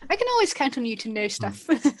 I can always count on you to know stuff.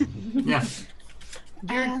 Yeah.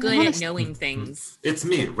 You're good at knowing things. It's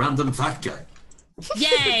me, random fat guy.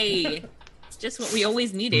 Yay! It's just what we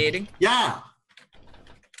always needed. Yeah!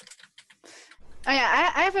 Oh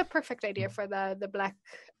yeah, I have a perfect idea for the black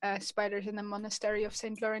spiders in the monastery of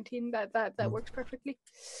Saint Laurentine. That works perfectly.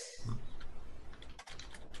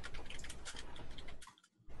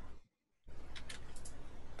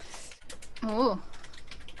 Oh,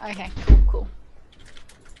 okay, cool.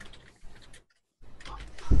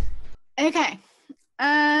 Okay,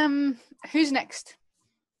 who's next?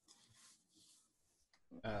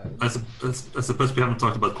 I suppose we haven't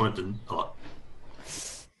talked about Quentin a lot.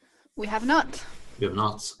 We have not. We have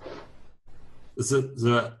not.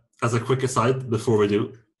 So, as a quick aside, before we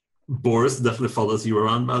do, Boris definitely follows you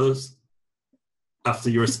around, Mathers, after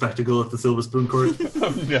your spectacle at the Silver Spoon Court. Oh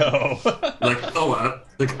no!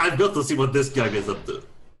 I've got to see what this guy gets up to.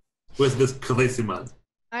 Who is this crazy man?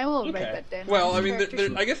 I will write that down. Well, I mean,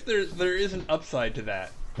 I guess there is an upside to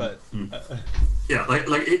that, but yeah,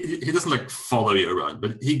 he doesn't follow you around,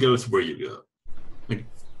 but he goes where you go,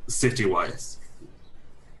 city-wise.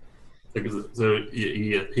 So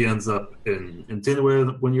he ends up in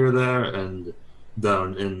Tinware when you're there, and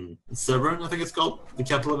down in Severn, I think it's called, the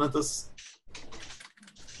capital of Ventus,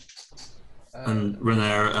 and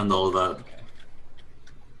Renair and all that. Okay.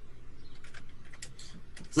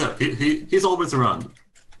 So he's always around.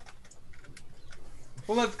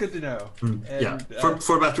 Well, that's good to know. Yeah, And,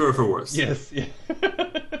 for better or for worse. Yes. Yeah.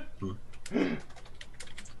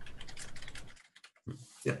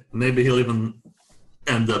 Yeah, maybe he'll even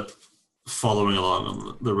end up following along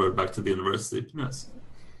on the road back to the university. Yes.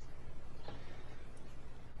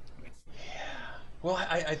 Well,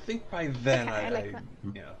 I think by then Okay, I like I that.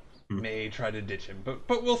 you know, may try to ditch him, but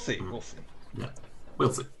we'll see. We'll see. Yeah,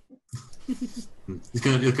 we'll see. He's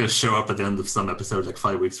gonna show up at the end of some episode, like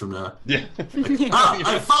 5 weeks from now. Yeah.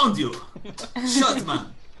 I found you! Shut,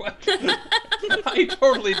 man! What? I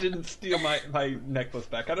totally didn't steal my necklace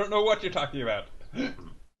back. I don't know what you're talking about.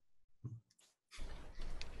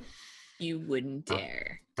 You wouldn't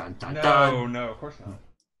dare. Dun, dun, No, dun. no, of course not.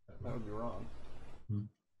 That would be wrong.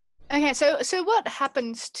 Okay, so what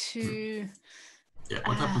happens to... Yeah,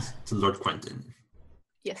 what happens to Lord Quentin?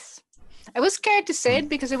 Yes. I was scared to say it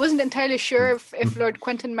because I wasn't entirely sure if Lord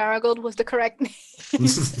Quentin Marigold was the correct name.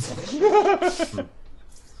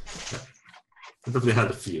 I definitely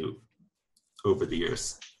had a few over the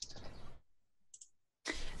years.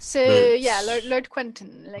 So, But- yeah, Lord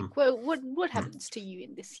Quentin, like, what happens to you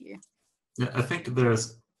in this year? Yeah, I think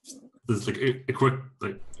there's like a quick.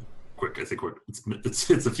 I think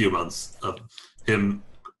it's a few months of him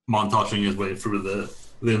montaging his way through the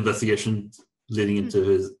investigation leading into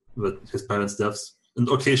his parents' deaths, and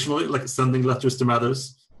occasionally like sending letters to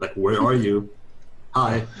Mathers, like, "Where are you?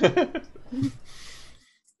 Hi."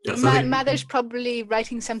 Yeah, so I think- Mather's probably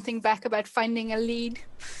writing something back about finding a lead,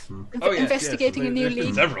 Oh, yes, investigating yes. a new There's been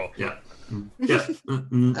lead. several. Yeah. Yeah.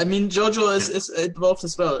 I mean, Jojo is involved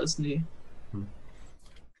as well, isn't he?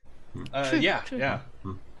 True, Yeah, true. yeah.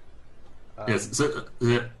 Yes. So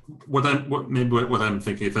what I'm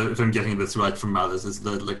thinking, if I'm getting this right from Malice, is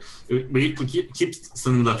that like we keep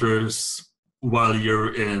sending letters while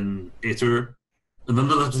you're in Aether, and then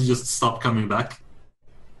the letters just stop coming back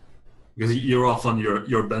because you're off on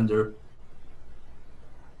your bender.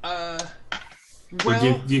 Well, Or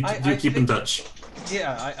do you I keep in touch?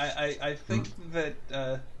 Yeah, I think that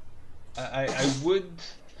I would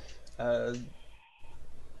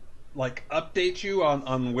like update you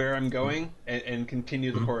on where I'm going and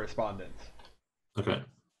continue the correspondence. Okay.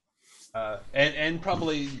 And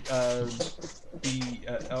probably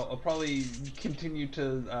I'll probably continue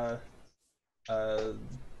to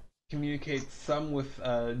communicate some with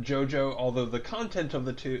Jojo, although the content of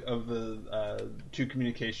the two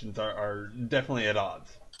communications are definitely at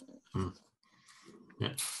odds.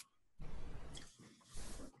 Yeah.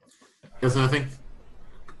 Yes, I think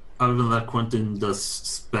other than that, Quentin does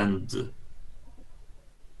spend.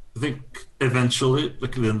 I think eventually,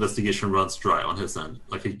 like, the investigation runs dry on his end.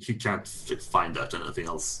 Like he can't find out anything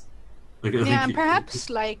else. Like, I Yeah, think and perhaps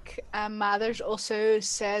like Mathers also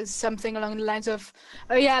says something along the lines of,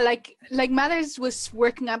 "Oh yeah, like Mathers was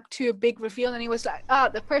working up to a big reveal, and he was like,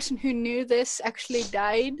 the person who knew this actually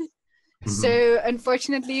died. So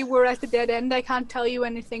unfortunately, we're at the dead end. I can't tell you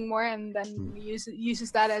anything more." And then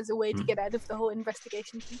uses that as a way to get out of the whole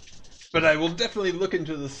investigation thing. But I will definitely look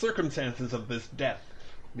into the circumstances of this death,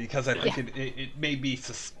 because I think it may be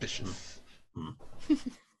suspicious.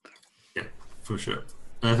 Yeah, for sure.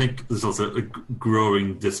 And I think there's also a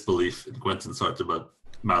growing disbelief in Quentin's heart about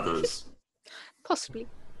Mathers. Possibly.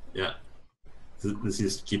 Yeah. This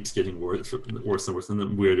just keeps getting worse and worse, and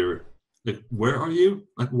then weirder. Like, where are you?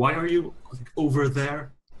 Like, why are you over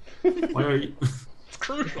there? Why are you? It's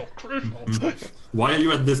crucial. Why are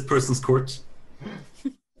you at this person's court?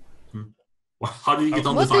 How do you get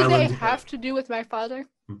on What this do island? they have to do with my father?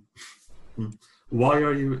 Why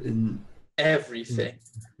are you in? Everything.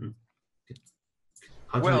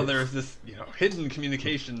 How do Well, you- there's this hidden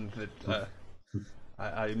communication that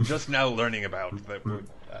I'm just now learning about that would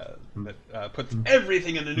that puts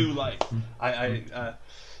everything in a new light.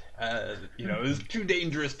 It was too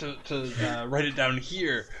dangerous to write it down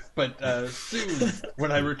here, but soon,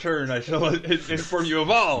 when I return, I shall inform you of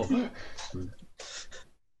all.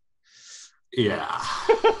 Yeah.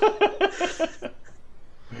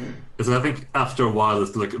 So I think after a while,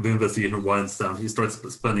 it's like the investigation winds down. He starts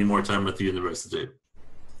spending more time at the university.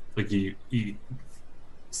 Like he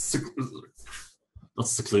not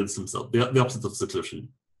secludes himself. The opposite of seclusion.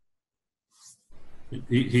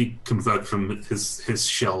 He comes out from his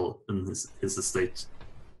shell in his estate,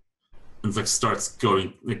 and like starts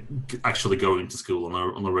actually going to school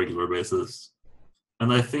on a regular basis.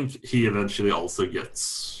 And I think he eventually also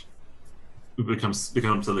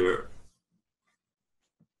becomes a leader.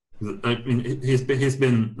 I mean, he's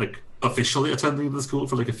been like officially attending the school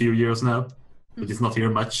for like a few years now, but he's not here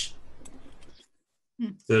much.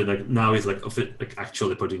 So like now he's like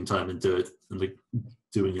actually putting time into it and like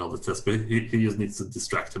doing all the tests, but he just needs to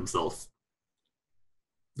distract himself.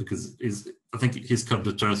 because I think he's come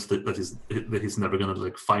to terms that he's never gonna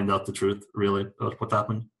like find out the truth really about what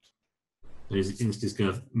happened. He's just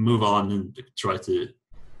gonna move on and try to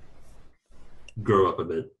grow up a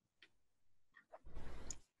bit.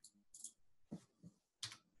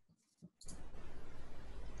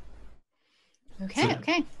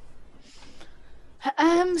 Okay.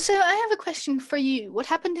 So I have a question for you. What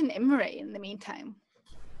happened in Imre in the meantime?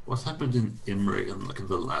 What happened in Imre in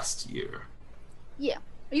the last year? Yeah,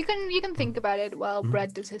 you can think about it while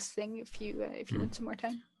Brad does his thing if you want some more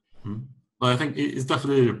time. Well, I think he's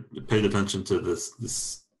definitely paid attention to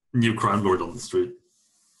this new crime lord on the street.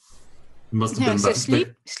 It must have been So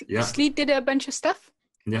that. Sleet did a bunch of stuff.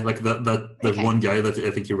 Yeah, like that Okay. one guy that I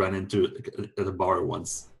think he ran into at a bar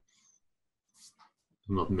once.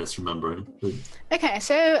 I'm not misremembering. Okay,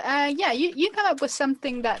 so you come up with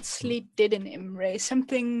something that Sleet did in Imre,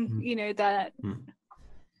 something that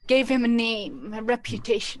gave him a name, a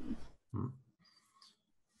reputation.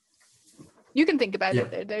 You can think about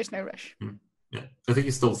it. There's no rush. Yeah, I think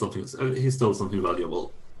he stole something. He stole something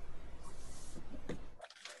valuable.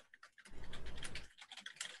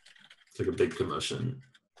 It's like a big commotion.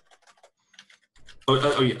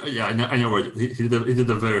 Oh yeah, I know where he did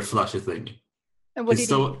a very flashy thing. And what did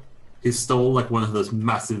he? He stole like one of those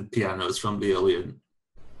massive pianos from the alien.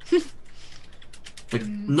 Like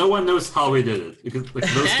no one knows how he did it because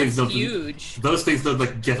like those things don't. Huge. Those things don't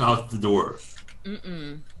like get out the door.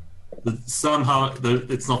 But somehow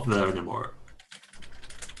it's not there anymore.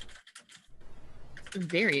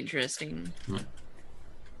 Very interesting. Yeah.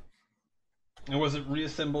 And was it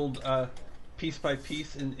reassembled piece by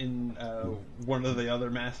piece in one of the other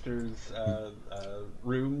masters'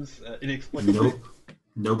 rooms inexplicably? Nope.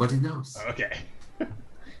 Nobody knows. Okay.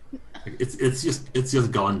 It's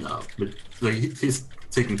just gone now. But like he's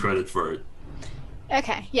taking credit for it.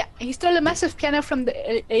 Okay, yeah. He stole a massive piano from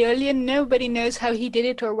the alien. Nobody knows how he did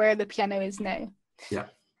it or where the piano is now. Yeah.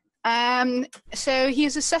 So he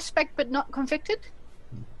is a suspect but not convicted?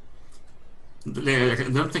 I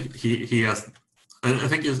don't think he has. I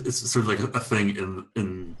think it's sort of like a thing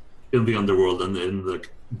in the underworld and in the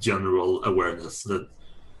general awareness that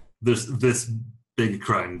there's this big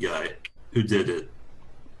crime guy who did it.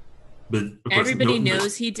 But of course, everybody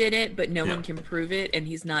knows he did it, but no one can prove it, and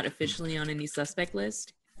he's not officially on any suspect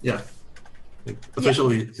list. Yeah. Like,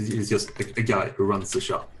 officially, he's just a guy who runs the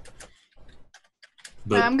shop.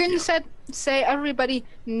 But, I'm going to say everybody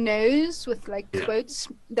knows, with like quotes,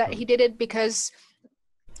 that he did it because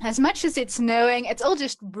as much as it's knowing, it's all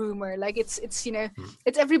just rumor. Like it's it's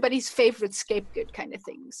everybody's favorite scapegoat kind of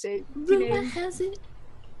thing. So Rumor has it.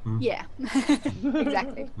 Yeah,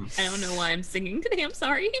 exactly. I don't know why I'm singing today. I'm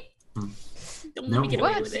sorry. Don't let me get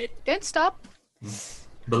away with it. Don't stop.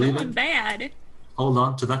 Believe I'm it. bad. Hold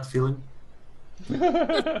on to that feeling.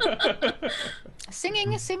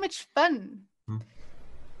 Singing is so much fun.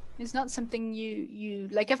 It's not something you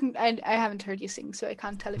like. I haven't heard you sing, so I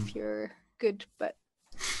can't tell if you're good. But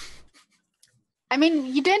I mean,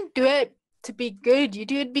 you don't do it to be good. You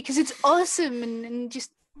do it because it's awesome and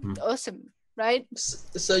just awesome, right?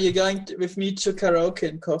 So you're going with me to karaoke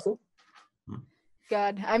in Corfu?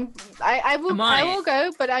 God, I will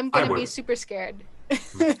go, but I'm gonna be super scared.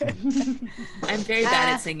 I'm very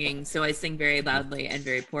bad at singing, so I sing very loudly and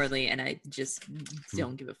very poorly, and I just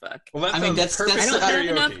don't give a fuck. Well, that that's perfect I don't have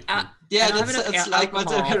enough. that's like what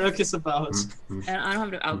the karaoke is about. And I don't have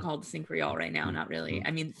enough alcohol to sing for y'all right now. Not really.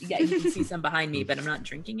 I mean, yeah, you can see some behind me, but I'm not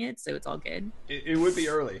drinking it, so it's all good. It would be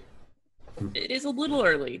early. It is a little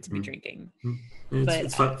early to be drinking.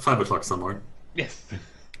 It's 5 o'clock somewhere. Yes.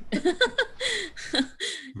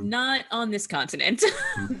 Not on this continent.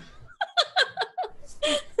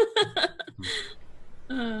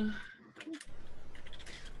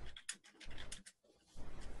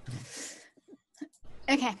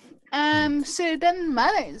 Okay. So then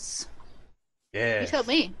manners. Yeah. You tell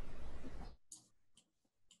me.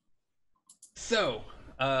 So,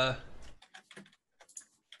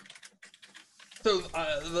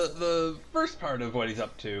 the first part of what he's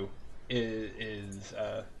up to is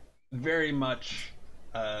very much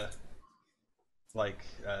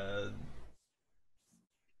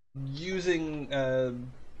using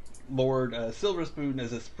Lord Silverspoon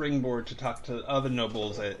as a springboard to talk to other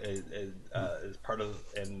nobles as part of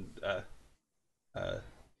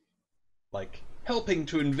helping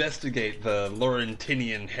to investigate the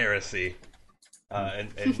Laurentinian heresy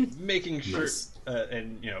and making sure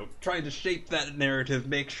and trying to shape that narrative,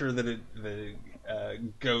 make sure that it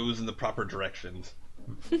goes in the proper directions.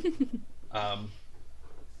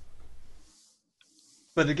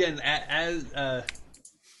 But again, as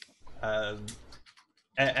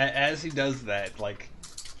he does that,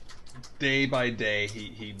 day by day,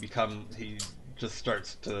 he just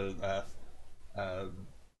starts to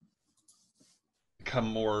become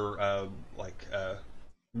more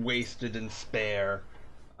wasted and spare,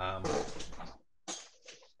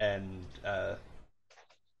 and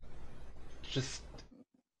just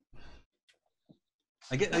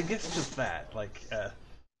I guess just that, like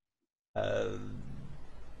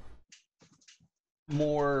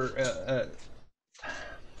more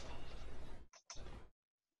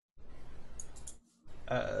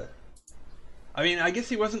I mean, I guess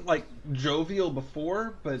he wasn't like jovial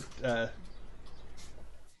before, but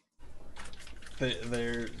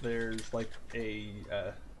there's like a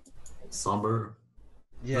Somber.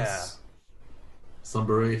 yeah. Less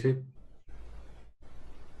somber-rated.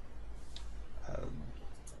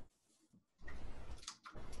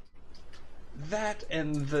 That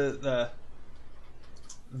and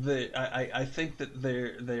I think that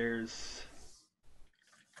there's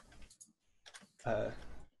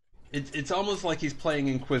it's almost like he's playing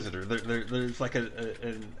Inquisitor. There's like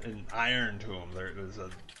an iron to him. There's a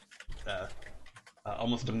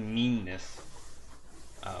almost a meanness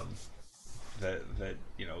that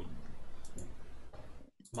you know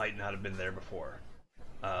might not have been there before.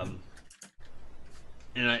 And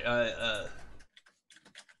I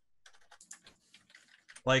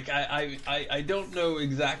don't know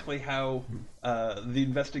exactly how the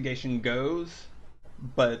investigation goes,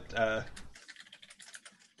 but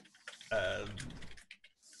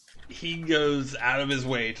he goes out of his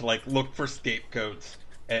way to like look for scapegoats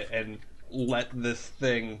and let this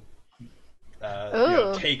thing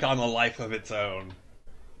take on a life of its own.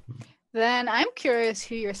 Then I'm curious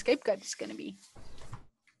who your scapegoat is going to be.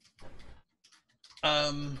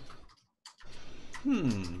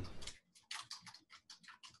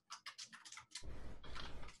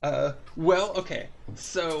 Well, okay.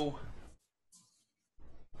 So,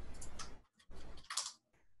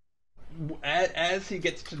 as he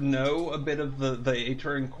gets to know a bit of the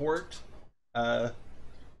Aeturan court,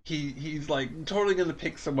 he's like totally gonna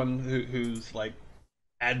pick someone who's like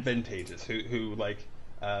advantageous, who like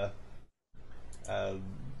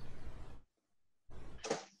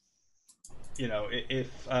you know,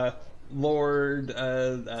 if Lord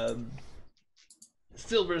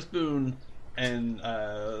Silverspoon and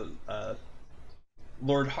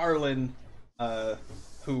Lord Harlan,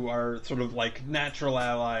 who are sort of like natural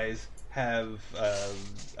allies, have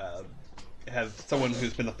someone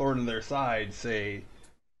who's been a thorn in their side, say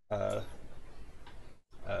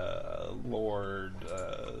Lord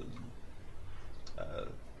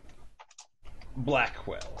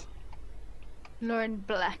Blackwell. Lord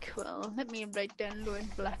Blackwell. Let me write down Lord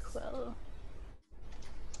Blackwell.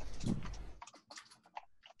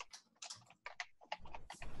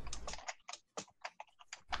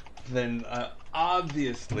 Then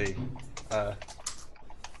obviously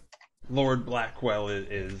Lord Blackwell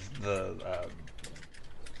is the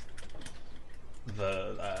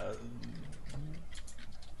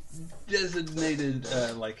designated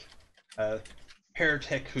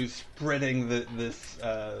heretic who's spreading this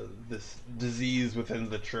disease within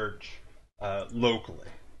the church locally.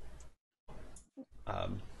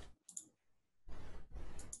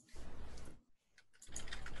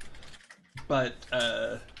 But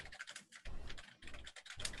let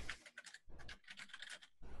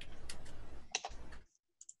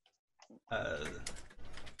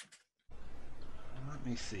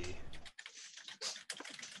me see.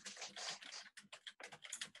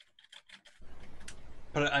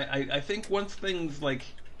 But I think once things like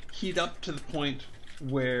heat up to the point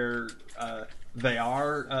where they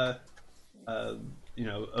are you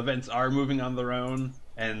know, events are moving on their own,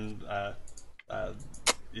 and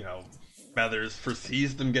you know, Mathers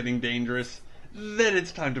foresees them getting dangerous, then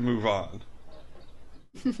it's time to move on.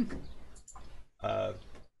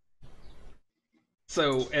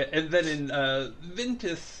 So, and then in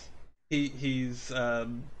Ventus, he's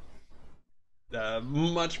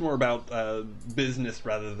much more about business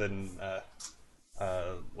rather than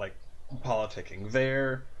like politicking.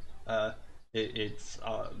 There, it's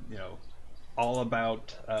you know, all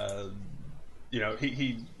about you know,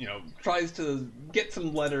 he you know, tries to get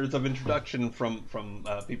some letters of introduction from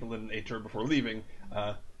people in HR before leaving,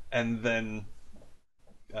 and then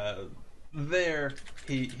there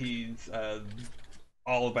he's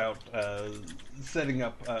all about setting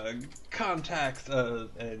up contacts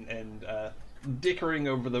and dickering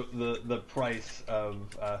over the price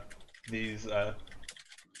of these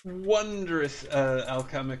wondrous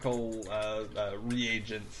alchemical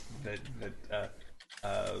reagents that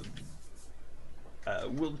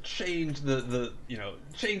will change the, you know,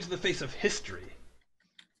 change the face of history.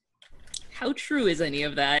 How true is any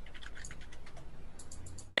of that?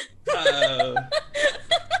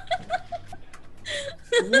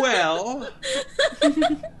 Well,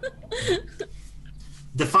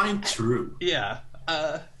 Define true. yeah.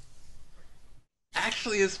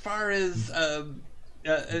 Actually, as far as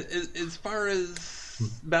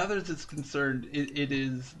Mathers is concerned, it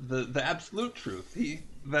is the absolute truth. It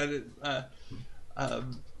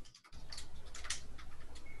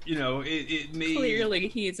may Clearly,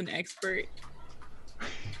 he is an expert.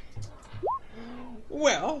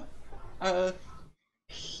 Well,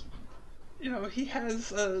 he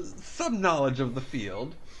has some knowledge of the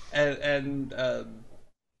field, and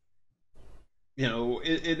in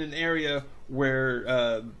an area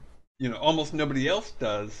where almost nobody else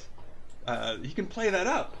does, he can play that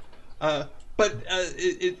up. But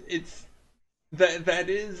it's that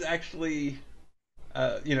is actually,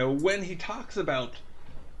 when he talks about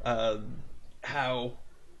how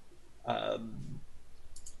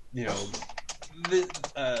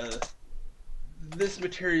this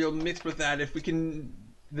material mixed with that, if we can,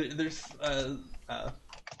 there's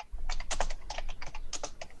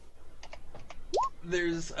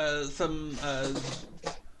some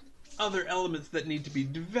other elements that need to be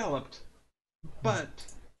developed, but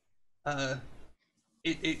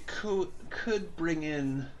it could bring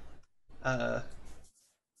in a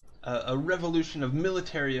revolution of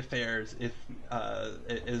military affairs, if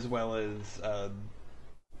as well as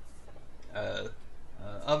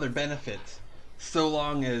other benefits, so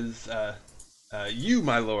long as you,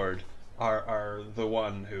 my lord, are the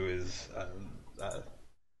one who is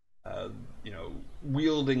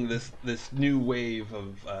wielding this new wave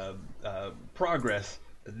of progress.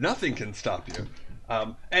 Nothing can stop you.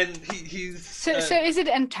 And he's so is it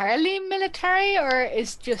entirely military, or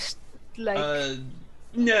is just like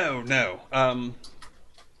no.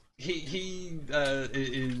 He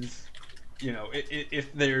is,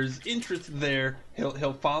 if there's interest there,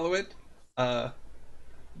 he'll follow it.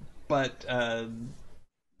 But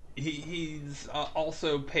he's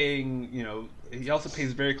also paying, he also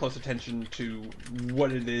pays very close attention to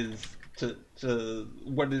what it is to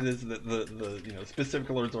what it is that the specific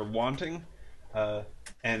lords are wanting,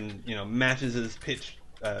 and matches his pitch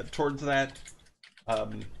towards that.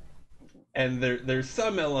 And there's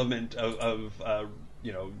some element of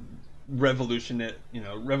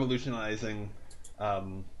revolutionizing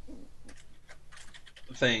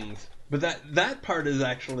things, but that part is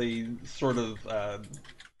actually sort of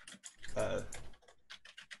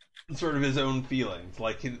his own feelings.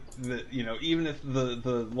 Like even if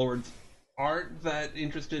the lords aren't that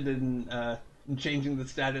interested in changing the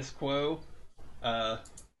status quo,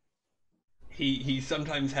 he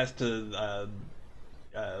sometimes has to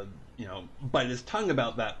bite his tongue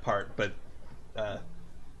about that part, but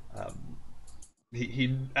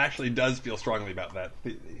he actually does feel strongly about that.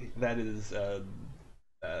 That is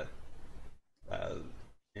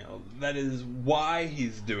that is why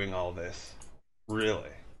he's doing all this, really.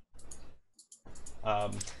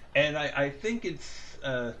 And I think it's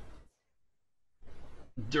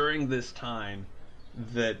during this time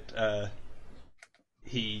that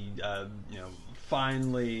he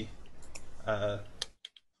finally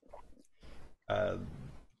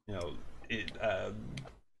it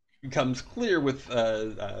becomes clear with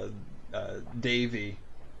Davy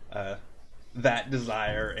that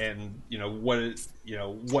desire, and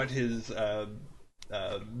what his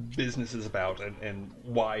business is about, and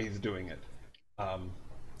why he's doing it.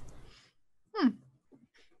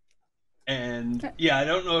 And yeah, I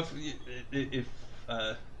don't know if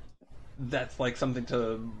that's like something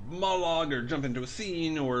to monologue or jump into a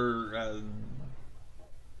scene, or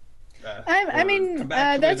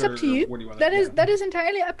that's up to you. That is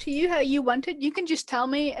entirely up to you how you want it. You can just tell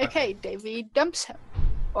me, okay, Davy dumps him,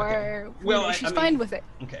 or she's fine with it.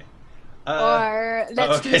 Okay. Or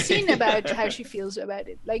let's do a scene about how she feels about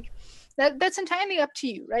it. Like that's entirely up to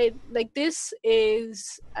you, right? Like this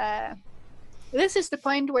is the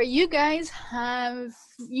point where you guys have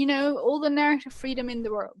all the narrative freedom in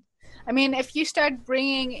the world. I mean, if you start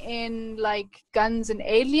bringing in like guns and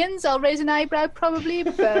aliens, I'll raise an eyebrow probably,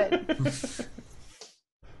 but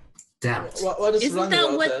Damn it. What is Isn't wrong that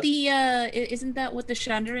about what that? isn't that what the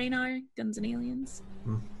Chandarain are? Guns and aliens?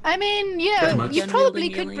 I mean, Pretty much. you probably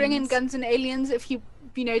Gun-wielding could bring in aliens. guns and aliens if you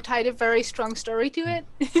tied a very strong story to it.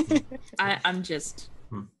 I'm just.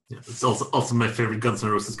 Yeah, it's also my favorite Guns N'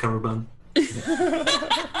 Roses cover band.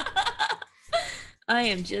 I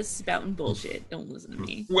am just spouting bullshit. Don't listen to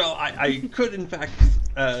me. Well, I could in fact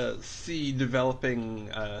see developing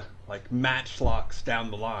like matchlocks down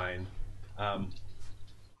the line,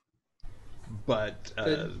 but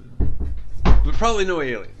probably no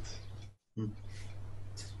aliens.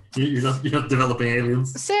 You're not developing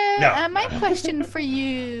aliens. So No. my question for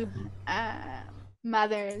you,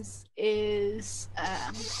 Mathers is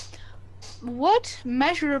what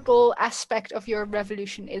measurable aspect of your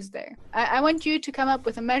revolution is there? I want you to come up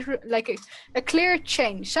with a clear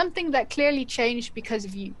change, something that clearly changed because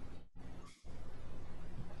of you.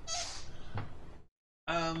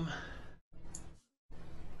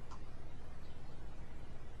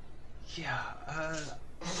 Yeah,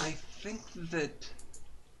 I think that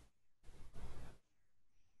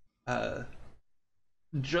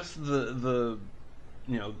just the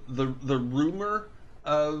rumor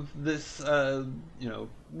of this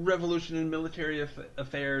revolution in military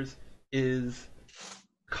affairs is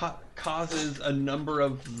causes a number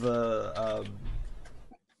of the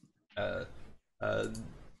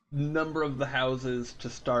houses to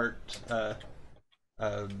start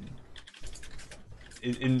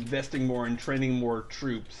investing more and training more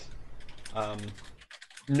troops.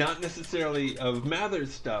 Not necessarily of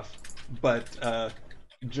Mather's stuff, but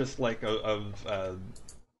just like of the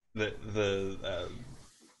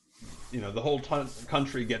whole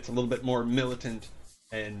country gets a little bit more militant,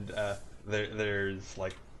 and there's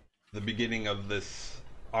like the beginning of this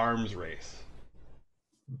arms race.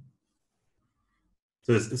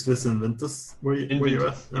 So is this in Ventus where you're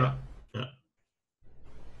at? Yeah.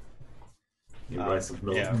 The rise of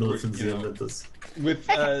militancy in Ventus. With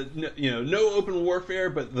no open warfare,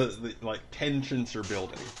 but the like tensions are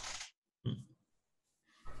building.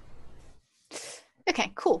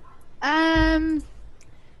 Okay, cool.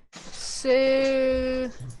 So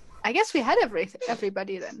I guess we had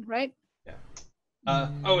everybody then, right? Yeah.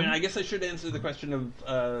 And I guess I should answer the question of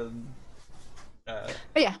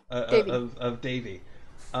Davey. Of Davey.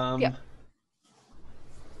 Yeah.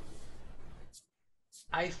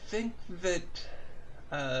 I think that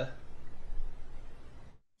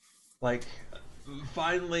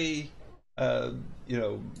finally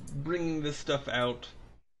bringing this stuff out,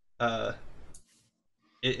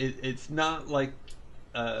 it's not like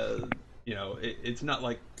it's not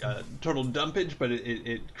like total dumpage, but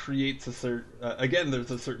it creates a certain again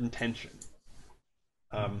there's a certain tension,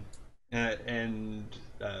 and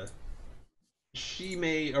she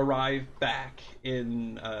may arrive back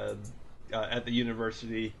in at the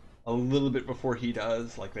university a little bit before he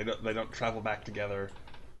does. Like they don't travel back together.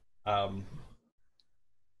 But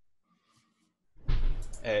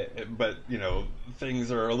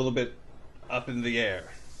things are a little bit up in the air,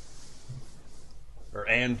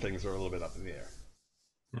 and things are a little bit up in the air.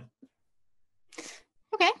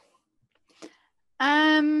 Okay.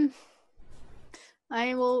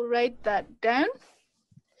 I will write that down.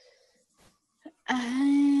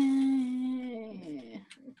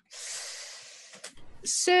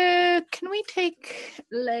 So, can we take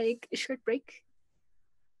like a short break?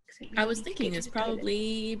 I was thinking it's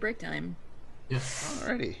probably break time. Yes.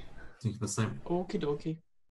 Alrighty. I think the same. Okie dokie.